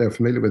treat. They're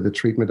familiar with the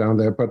treatment down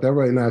there, but they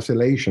were in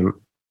isolation.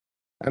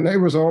 And it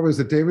was always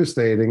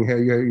devastating.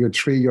 Your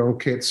 3 young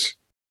kids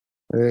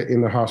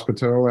in the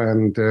hospital,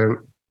 and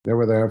they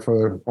were there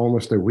for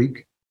almost a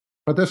week.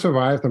 But they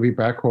survived and be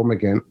back home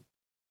again.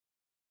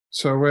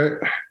 So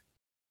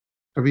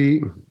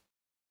we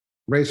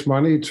raised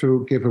money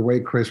to give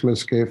away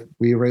Christmas gift.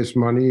 We raised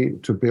money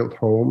to build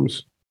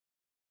homes.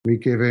 We're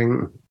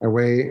giving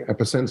away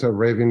 1% of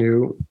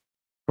revenue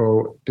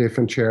for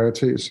different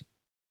charities.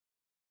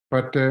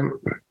 But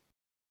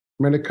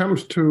when it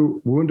comes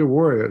to Wounded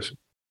Warriors,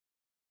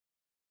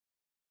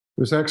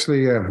 there's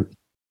actually a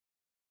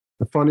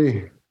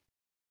funny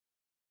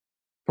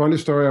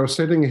story. I was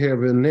sitting here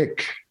with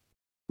Nick,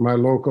 my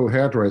local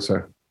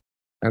hairdresser,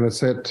 and I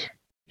said,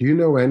 do you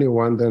know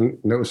anyone that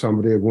knows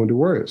somebody at Wounded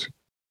Warriors?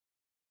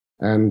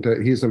 And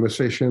he's a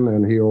musician,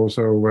 and he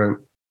also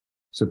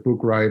is a book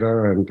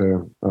writer and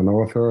an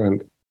author,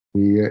 and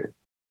he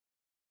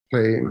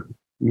play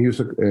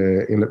music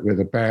with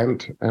a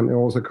band, and he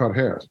also cut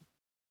hair.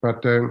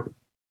 But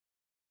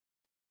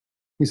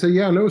he said,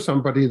 yeah, I know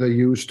somebody that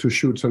used to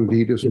shoot some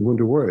videos of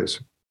Wounded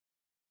Warriors.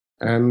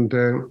 And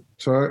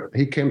so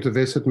he came to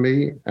visit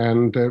me,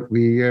 and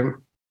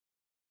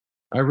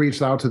I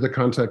reached out to the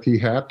contact he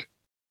had,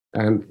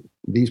 and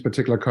this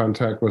particular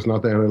contact was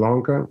not there any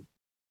longer.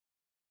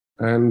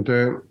 And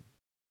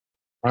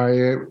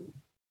I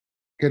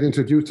get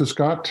introduced to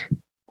Scott.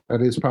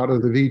 That is part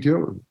of the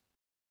video.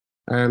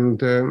 And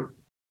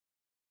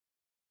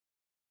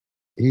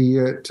he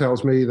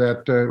tells me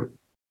that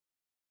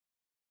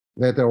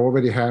they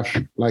already have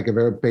like a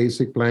very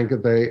basic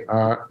blanket they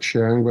are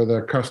sharing with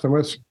their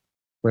customers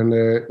when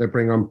they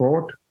bring on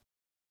board.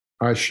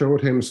 I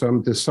showed him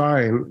some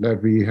design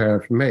that we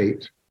have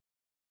made,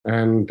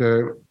 and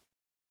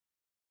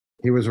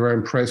he was very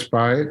impressed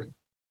by it.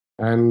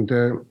 And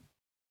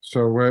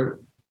so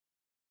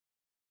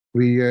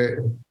we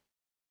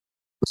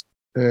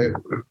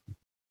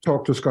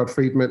talked to Scott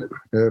Friedman,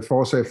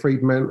 Forsyth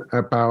Friedman,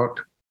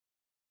 about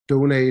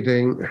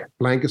donating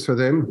blankets for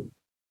them.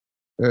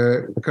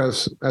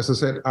 Because, as I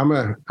said, I'm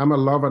a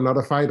lover, not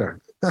a fighter.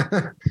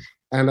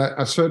 And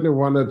I certainly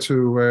wanted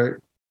to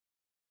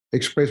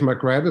express my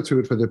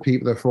gratitude for the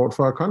people that fought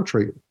for our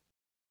country.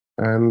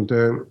 And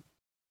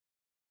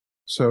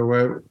so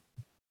I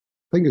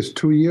think it's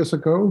 2 years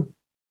ago,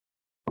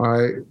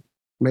 I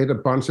made a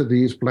bunch of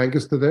these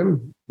blankets to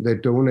them. They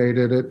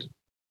donated it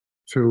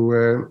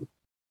to,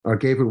 or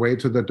gave it away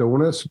to the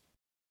donors.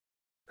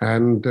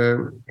 And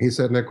he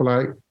said,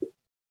 Nicolai,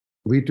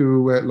 we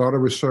do a lot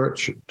of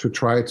research to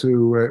try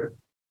to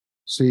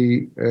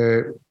see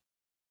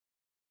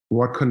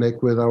what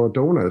connect with our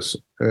donors.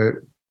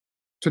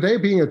 Today,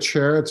 being a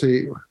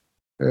charity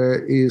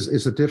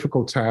is a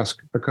difficult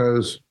task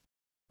because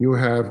you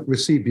have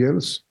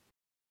recipients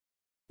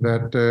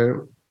that,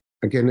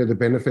 again, are the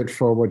benefit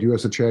for what you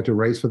as a charity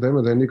raise for them,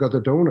 and then you got the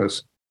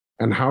donors.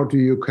 And how do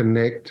you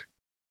connect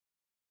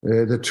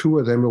the two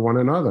of them with one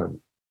another?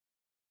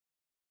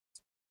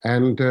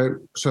 And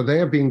so they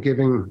have been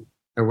giving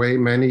away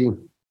many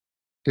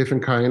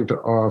different kind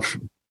of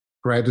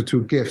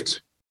gratitude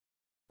gifts.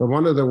 But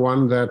one of the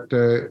one that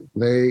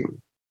they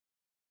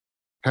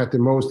had the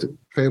most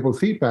favorable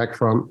feedback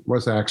from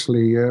was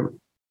actually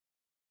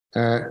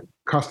a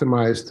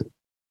customized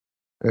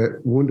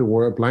wounded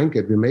warrior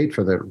blanket we made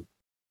for them.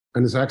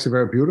 And it's actually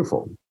very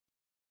beautiful.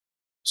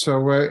 So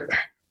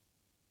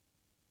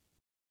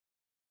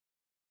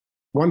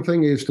one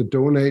thing is to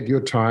donate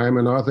your time,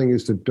 another thing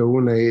is to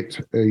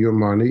donate your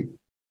money.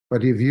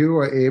 But if you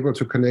are able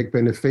to connect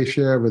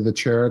beneficiary with the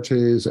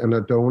charities and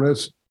the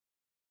donors,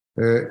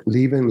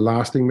 leaving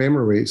lasting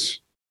memories.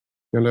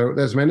 You know,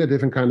 there's many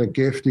different kind of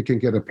gift. You can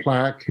get a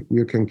plaque,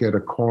 you can get a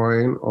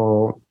coin,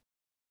 or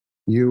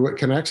you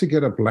can actually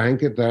get a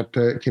blanket that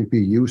can be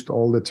used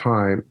all the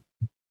time.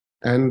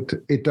 And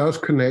it does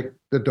connect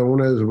the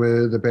donors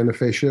with the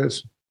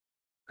beneficiaries.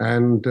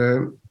 And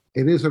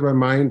it is a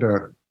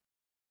reminder,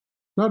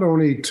 not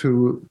only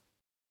to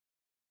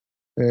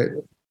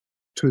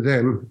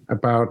them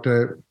about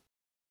the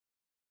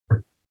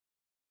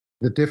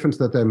difference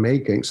that they're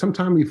making.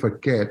 Sometimes we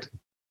forget,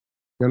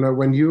 you know,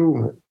 when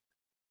you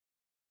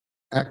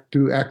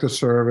do act of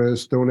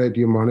service, donate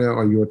your money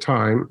or your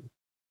time,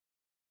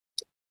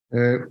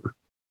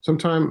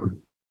 sometimes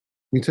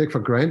we take for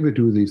granted we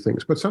do these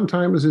things, but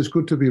sometimes it's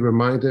good to be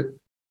reminded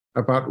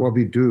about what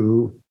we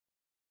do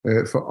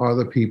for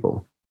other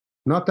people.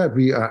 Not that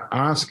we are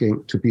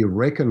asking to be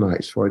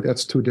recognized for it,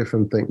 that's two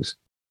different things.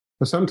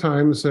 But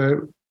sometimes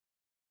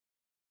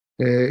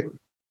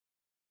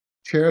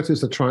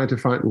charities are trying to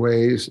find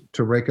ways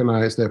to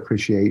recognize their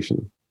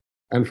appreciation.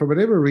 And for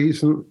whatever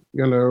reason,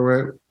 you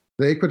know,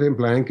 the Ecuadane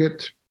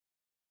blanket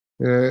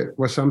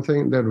was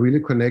something that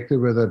really connected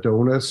with our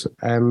donors.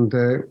 And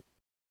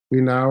we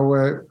now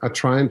are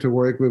trying to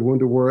work with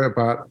Wounded Warrior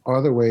about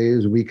other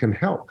ways we can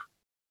help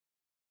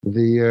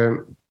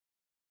the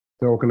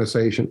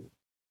organization.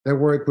 They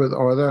work with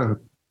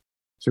other,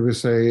 shall we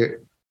say,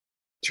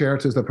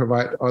 charities that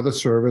provide other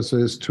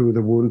services to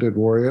the wounded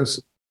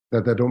warriors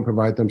that they don't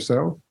provide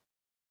themselves.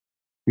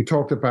 We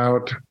talked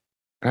about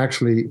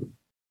actually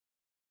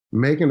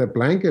making a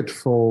blanket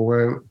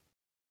for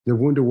the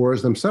wounded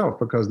warriors themselves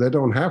because they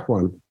don't have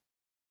one.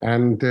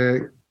 And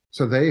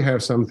so they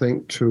have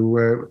something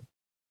to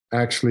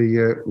actually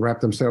wrap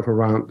themselves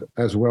around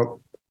as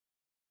well.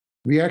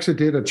 We actually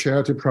did a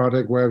charity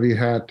project where we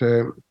had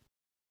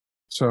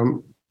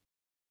some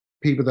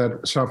people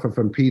that suffer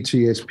from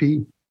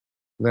PTSD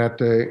that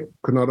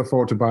could not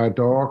afford to buy a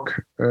dog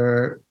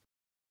or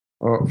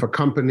for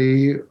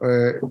company,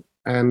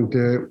 and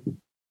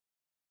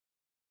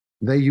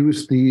they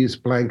use these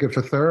blankets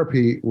for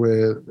therapy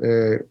with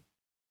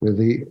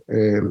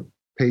the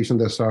patient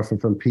that suffer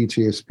from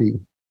PTSD.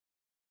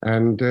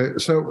 And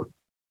so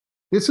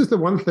this is the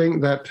one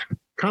thing that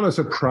kind of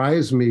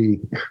surprised me.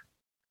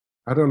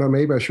 I don't know,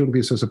 maybe I shouldn't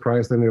be so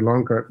surprised any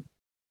longer.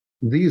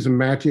 These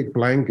magic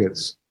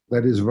blankets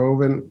that is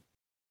woven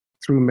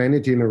through many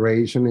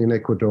generations in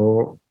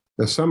Ecuador,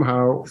 they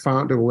somehow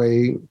found a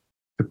way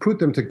to put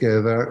them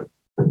together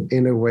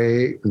in a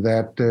way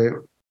that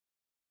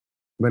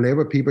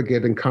whenever people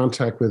get in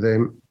contact with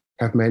them,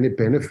 have many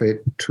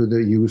benefit to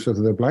the use of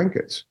the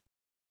blankets.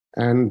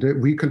 And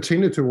we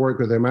continue to work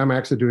with them. I'm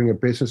actually doing a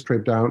business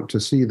trip down to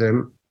see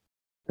them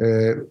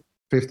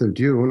 5th of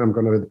June. I'm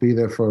going to be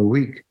there for a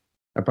week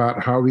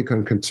about how we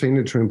can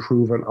continue to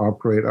improve and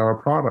upgrade our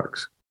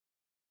products.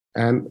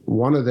 And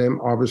one of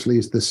them obviously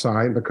is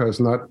design, because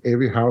not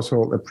every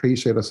household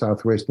appreciates a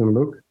Southwestern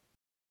look.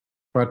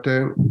 But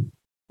I'm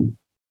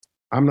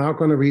now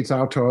going to reach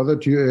out to other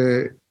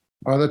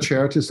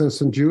charities, and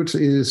St. Jude's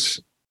is,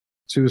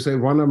 to say,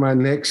 one of my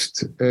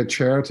next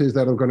charities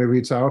that I'm going to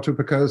reach out to,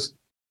 because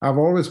I've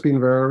always been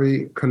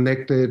very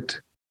connected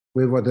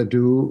with what they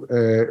do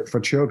for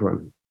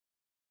children.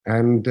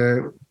 And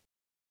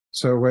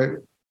so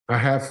I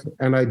have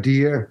an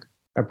idea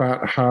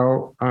about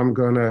how I'm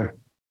going to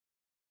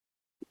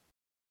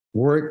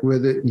work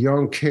with the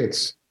young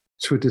kids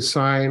to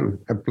design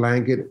a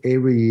blanket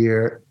every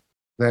year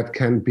that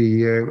can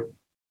be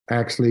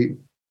actually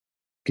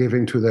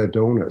given to their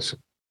donors.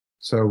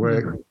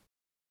 So,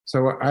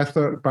 so I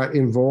thought by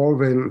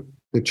involving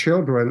the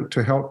children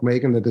to help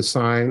making the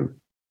design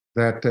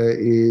that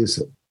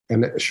is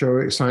a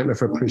showing sign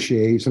of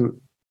appreciation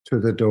to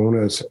the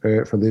donors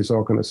for this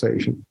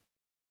organization.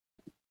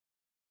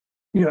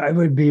 You know, I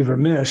would be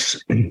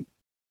remiss if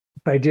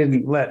I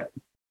didn't let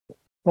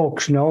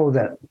folks know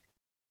that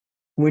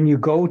when you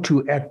go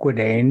to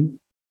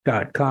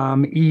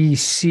Ecuadane.com,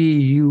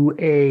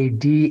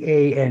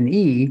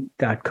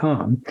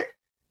 ECUADANE.com,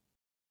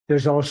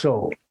 there's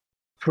also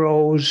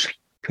throws,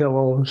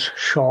 pillows,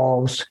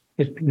 shawls.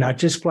 It's not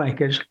just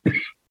blankets,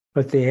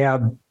 but they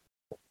have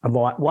a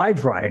wide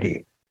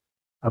variety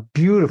of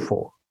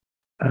beautiful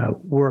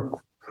work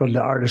from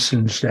the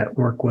artisans that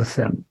work with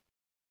them.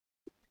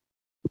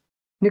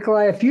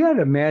 Nicolai, if you had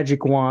a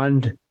magic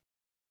wand,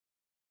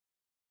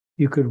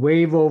 you could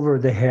wave over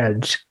the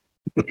heads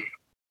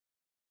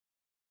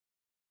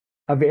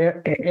of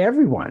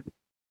everyone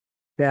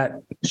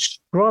that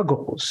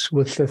struggles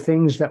with the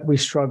things that we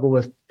struggle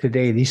with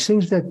today, these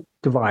things that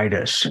divide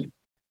us, and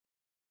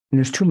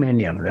there's too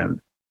many of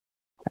them.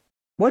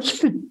 What's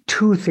the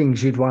two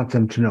things you'd want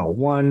them to know?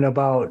 One,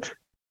 about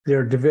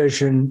their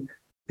division,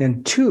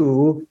 and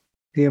two,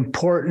 the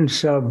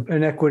importance of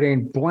an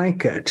Ecuadane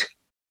blanket,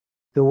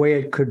 the way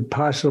it could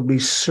possibly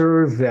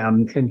serve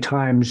them in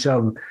times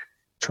of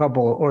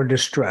trouble or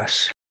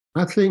distress.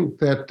 I think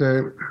that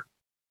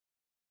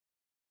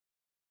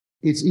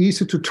it's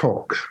easy to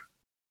talk.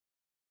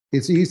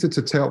 It's easy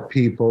to tell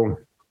people,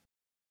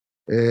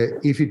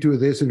 if you do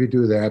this, if you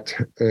do that,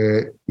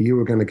 you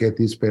are going to get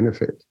this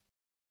benefit.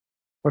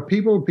 What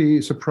people will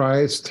be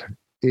surprised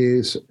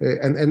is,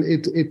 and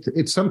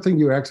it's something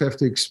you actually have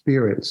to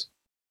experience.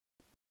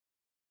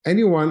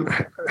 Anyone,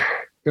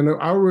 you know,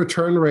 our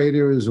return rate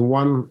is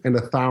 1 in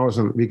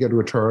 1,000 we get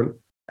return.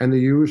 And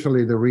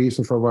usually the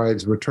reason for why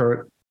it's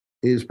returned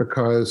is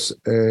because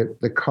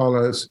the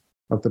colors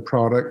of the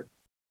product,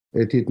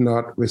 it did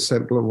not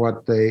resemble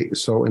what they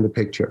saw in the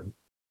picture.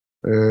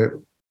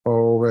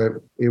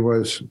 Or it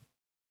was,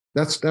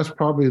 that's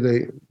probably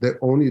the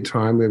only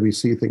time where we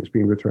see things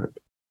being returned.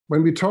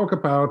 When we talk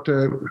about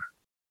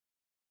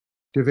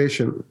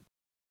division,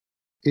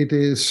 it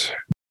is,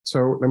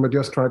 so let me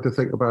just try to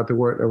think about the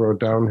word I wrote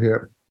down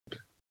here.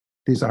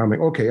 Disarming.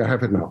 Okay, I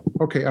have it now.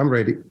 Okay, I'm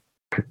ready.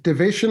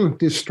 Division,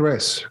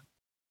 distress.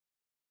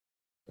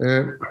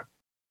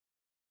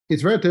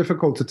 It's very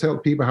difficult to tell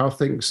people how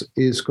things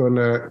is going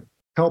to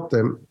help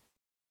them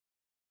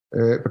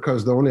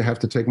because they only have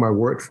to take my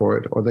word for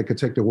it, or they could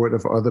take the word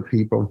of other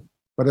people.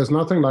 But there's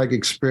nothing like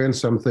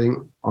experience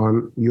something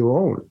on your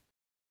own.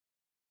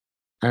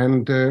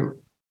 And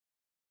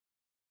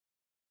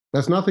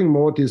there's nothing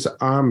more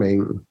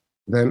disarming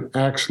than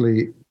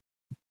actually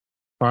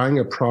buying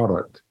a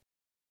product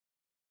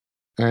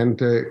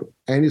and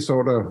any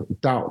sort of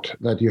doubt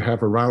that you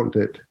have around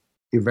it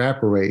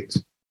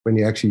evaporates when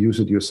you actually use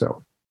it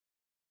yourself.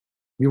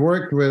 We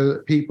worked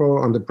with people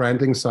on the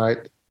branding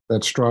side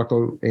that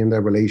struggle in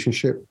their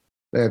relationship.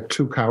 They have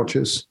 2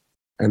 couches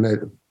and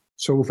a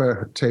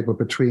sofa table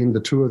between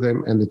the 2 of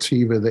them and the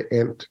TV at the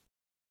end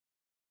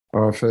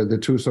of the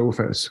 2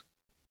 sofas.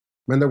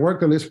 When they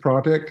worked on this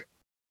project,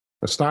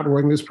 or started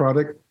working this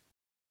project,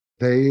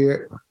 they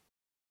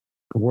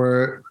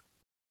were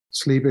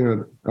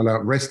sleeping,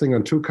 resting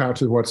on 2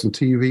 couches, watching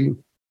TV.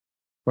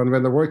 But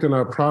when they worked on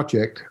our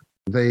project,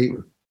 they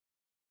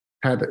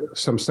had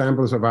some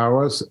samples of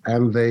ours,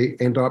 and they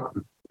end up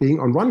being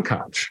on 1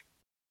 couch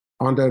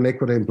under an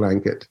Ecuadane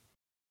blanket.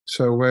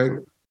 So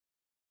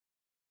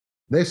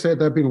they said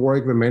they've been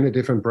working with many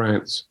different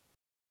brands,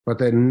 but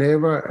they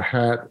never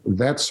had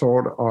that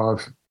sort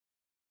of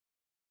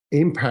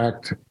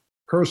impact,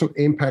 personal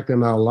impact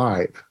in our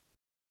life.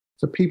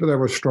 So people that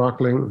were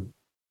struggling,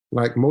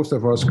 like most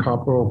of us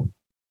couple,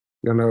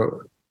 you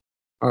know,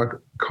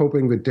 are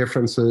coping with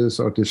differences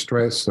or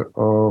distress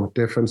or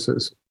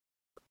differences.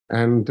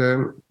 And,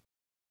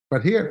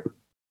 but here,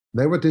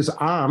 they were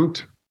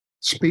disarmed,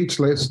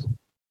 speechless,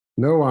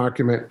 no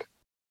argument.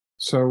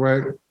 So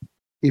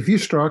if you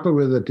struggle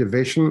with a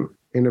division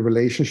in a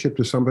relationship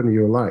to somebody in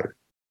your life,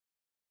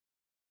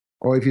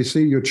 or if you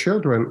see your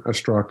children are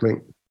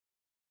struggling,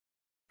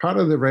 part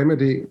of the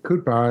remedy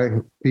could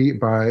be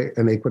by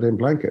an Ecuadane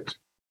blanket.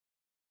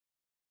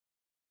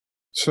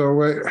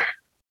 So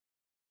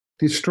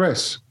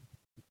distress,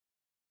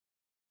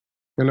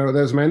 you know,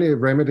 there's many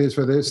remedies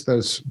for this.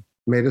 There's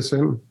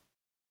medicine,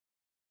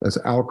 There's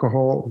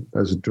alcohol,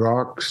 there's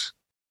drugs,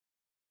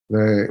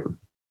 the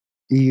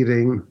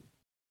eating,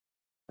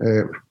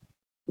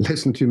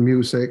 listen to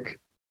music,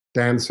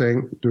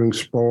 dancing, doing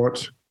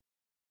sports.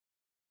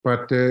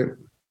 But there's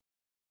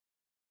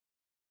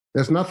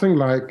nothing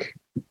like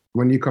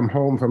when you come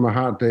home from a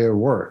hard day of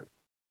work,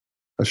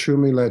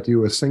 assuming that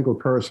you're a single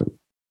person,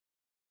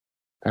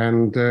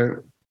 and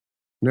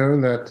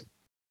knowing that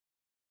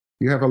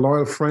you have a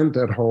loyal friend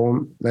at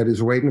home that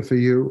is waiting for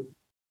you,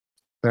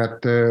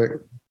 that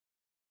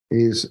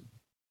is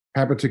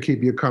happy to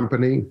keep you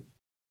company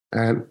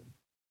and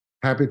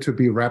happy to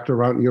be wrapped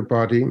around your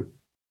body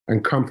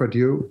and comfort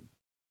you.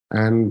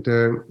 And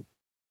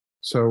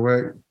so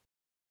what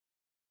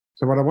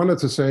I wanted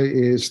to say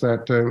is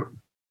that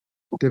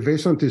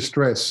division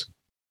distress,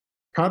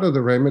 part of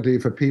the remedy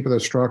for people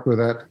that struggle with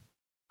that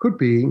could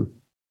be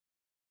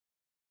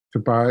to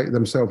buy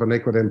themselves an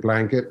Ecuadane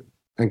blanket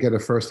and get a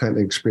first-hand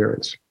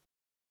experience.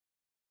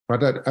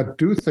 But I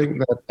do think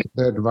that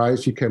the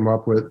advice you came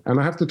up with, and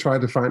I have to try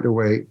to find a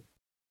way,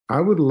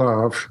 I would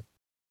love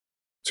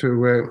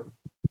to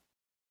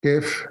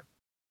give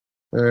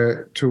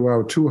to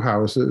our two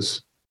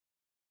houses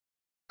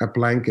a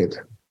blanket,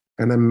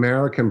 an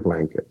American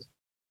blanket,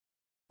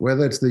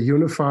 whether it's the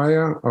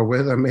unifier or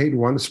whether I made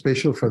one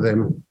special for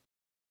them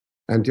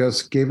and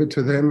just give it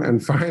to them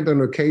and find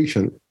an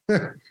occasion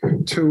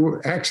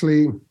to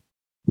actually,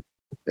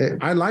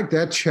 I like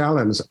that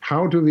challenge.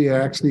 How do we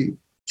actually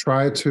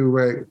try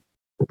to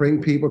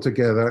bring people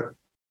together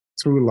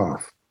through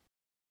love?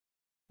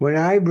 When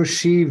I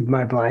received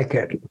my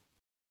blanket,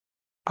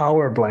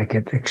 our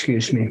blanket,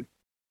 excuse me,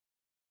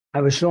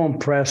 I was so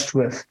impressed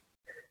with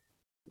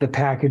the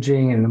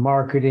packaging and the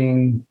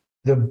marketing,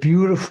 the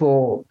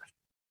beautiful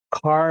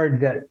card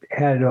that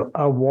had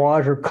a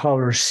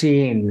watercolor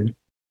scene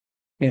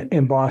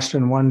embossed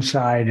on one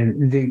side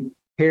and the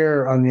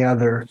hair on the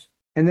other,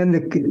 and then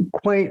the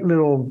quaint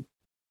little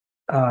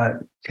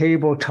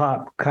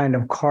tabletop kind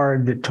of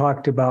card that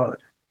talked about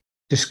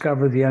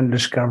discover the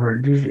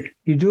undiscovered.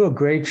 You do a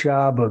great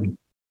job of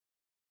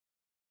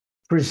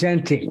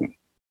presenting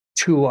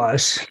to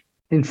us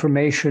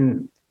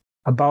information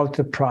about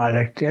the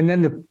product, and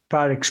then the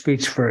product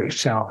speaks for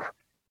itself.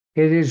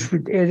 It is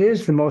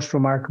the most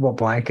remarkable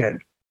blanket.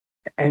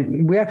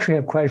 And we actually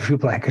have quite a few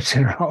blankets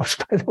in our house,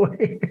 by the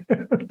way,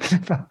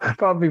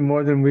 probably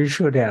more than we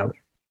should have.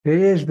 It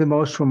is the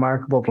most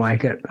remarkable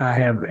blanket I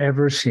have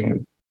ever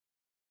seen.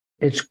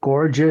 It's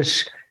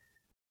gorgeous,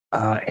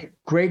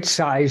 great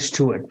size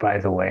to it, by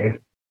the way.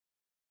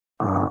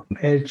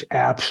 It's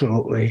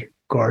absolutely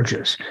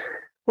gorgeous.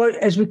 Well,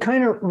 as we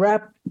kind of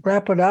wrap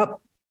it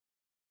up,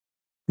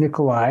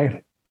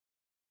 Nicolai,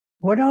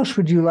 what else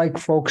would you like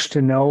folks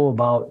to know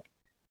about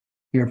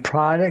your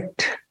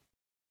product,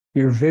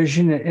 your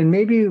vision, and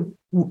maybe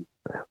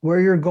where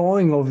you're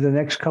going over the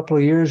next couple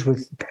of years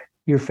with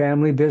your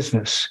family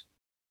business?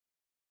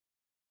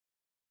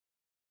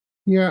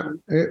 Yeah,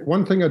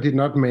 one thing I did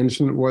not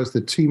mention was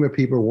the team of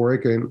people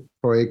working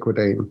for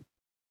Ecuadane.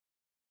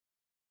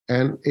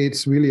 And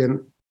it's really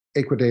an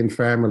Ecuadane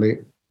family.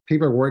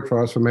 People work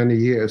for us for many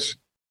years.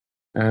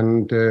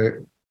 And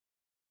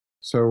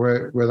so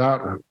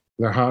without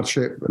the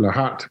hardship, the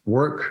hard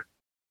work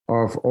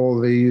of all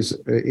these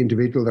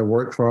individuals that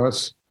work for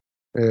us,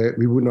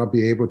 we would not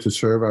be able to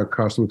serve our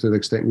customers to the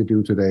extent we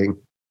do today.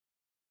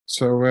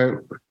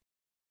 So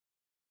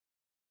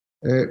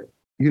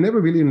you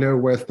never really know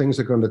where things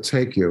are going to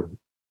take you.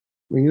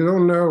 I mean, you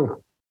don't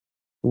know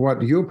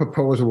what your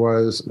proposal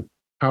was,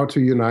 how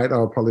to unite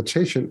our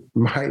politician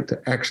might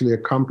actually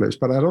accomplish.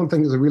 But I don't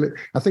think it's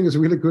I think it's a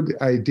really good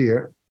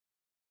idea.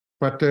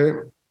 But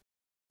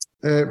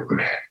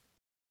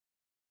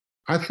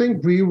I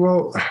think we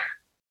will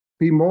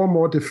be more and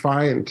more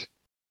defiant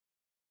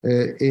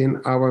in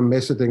our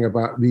messaging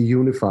about we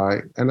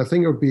unify. And I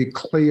think it will be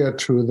clear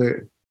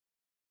to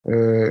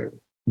the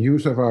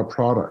use of our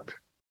product.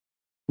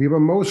 We were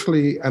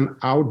mostly an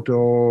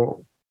outdoor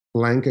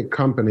blanket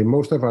company.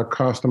 Most of our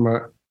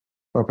customers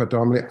are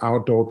predominantly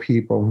outdoor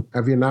people.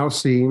 Have you now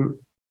seen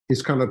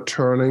it's kind of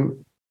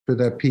turning to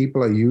that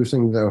people are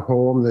using their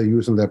home, they're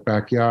using their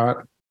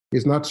backyard.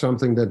 It's not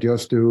something that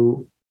just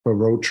do for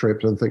road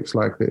trips and things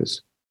like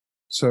this.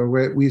 So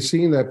we've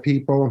seen that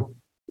people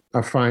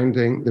are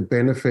finding the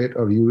benefit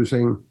of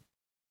using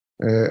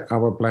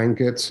our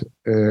blankets,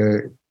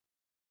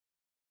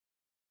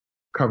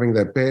 covering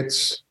their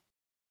beds,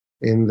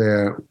 in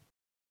their,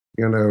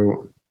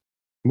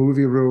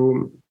 movie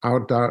room,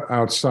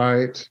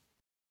 outside,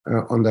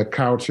 on their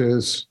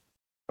couches,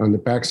 on the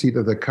back seat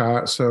of the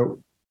car.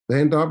 So they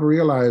end up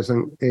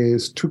realizing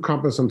it's too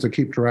cumbersome to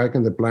keep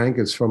dragging the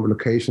blankets from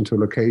location to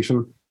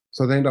location.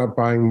 So they end up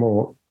buying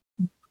more.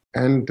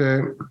 And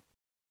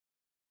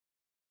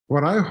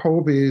what I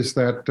hope is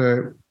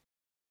that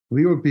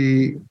we will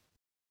be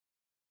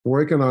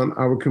working on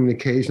our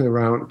communication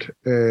around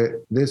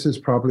this is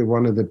probably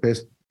one of the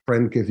best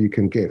friend gift you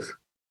can give.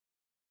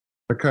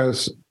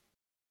 Because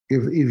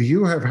if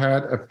you have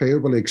had a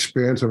favorable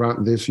experience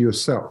around this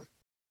yourself,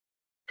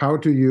 how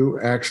do you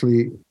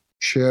actually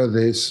share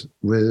this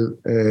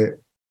with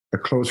a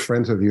close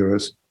friend of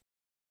yours,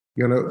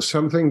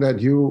 something that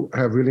you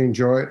have really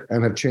enjoyed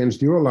and have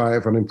changed your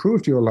life and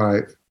improved your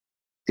life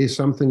is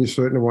something you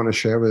certainly want to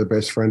share with a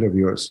best friend of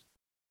yours.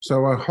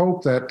 So I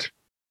hope that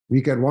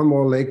we get one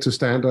more leg to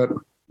stand on.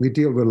 We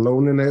deal with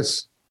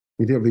loneliness.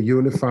 We deal with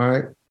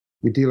unify.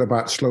 We deal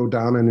about slow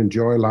down and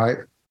enjoy life.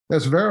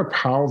 There's very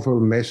powerful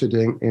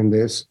messaging in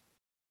this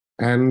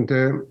and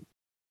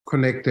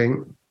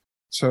connecting.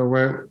 So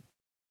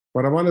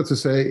what I wanted to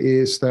say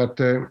is that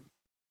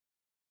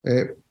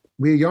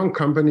we're a young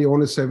company,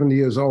 only 7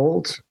 years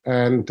old.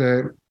 And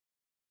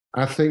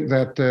I think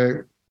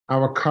that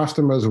our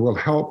customers will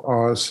help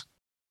us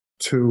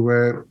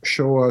to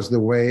show us the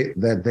way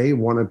that they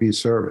want to be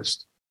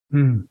serviced.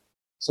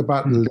 It's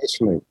about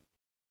listening.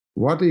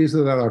 What is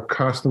it that our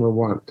customer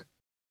want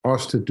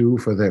us to do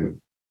for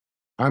them?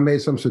 I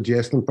made some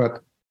suggestions,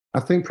 but I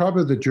think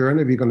probably the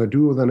journey we're going to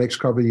do over the next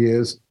couple of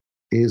years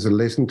is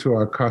listen to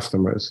our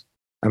customers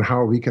and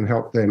how we can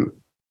help them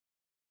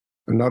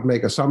and not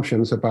make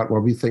assumptions about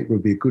what we think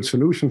would be a good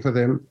solution for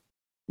them,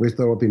 which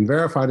though have been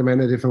verified in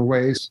many different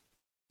ways.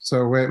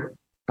 So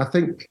I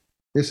think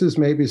this is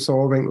maybe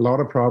solving a lot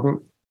of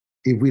problems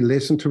if we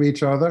listen to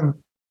each other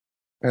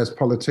as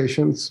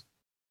politicians,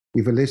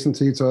 if we listen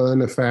to each other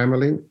in a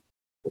family.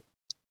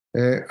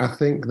 I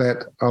think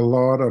that a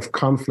lot of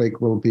conflict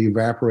will be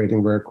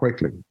evaporating very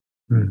quickly.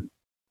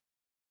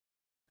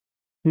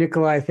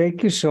 Nicolai,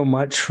 thank you so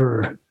much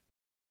for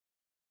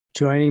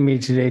joining me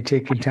today,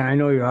 taking time. I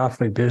know you're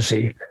awfully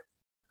busy.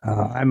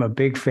 I'm a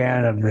big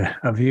fan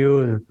of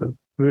you, a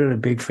really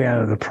big fan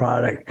of the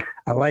product.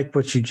 I like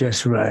what you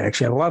just I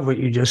love what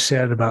you just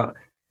said about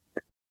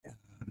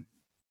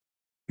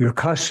your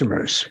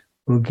customers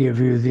who give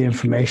you the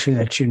information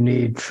that you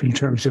need in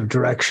terms of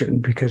direction,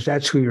 because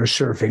that's who you're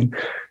serving,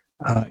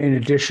 in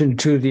addition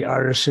to the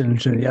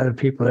artisans and the other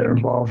people that are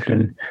involved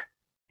in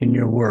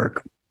your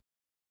work.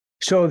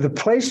 So the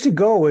place to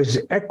go is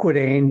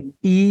Ecuadane,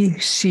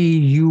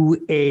 ECUADANE,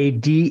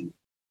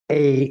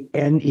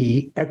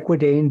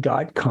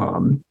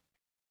 Ecuadane.com.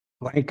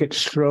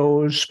 Blankets,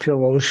 throws,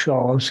 pillows,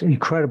 shawls,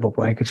 incredible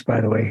blankets,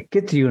 by the way.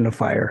 Get the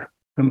unifier.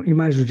 You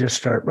might as well just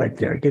start right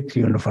there. Get the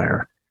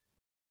unifier.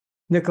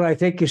 Nicolai,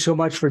 thank you so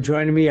much for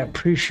joining me. I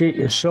appreciate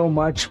you so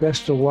much.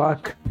 Best of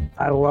luck.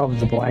 I love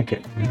the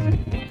blanket.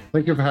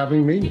 Thank you for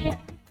having me.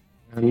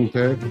 And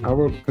I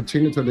will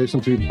continue to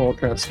listen to your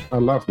podcasts. I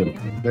love them.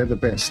 They're the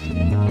best.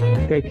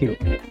 Thank you.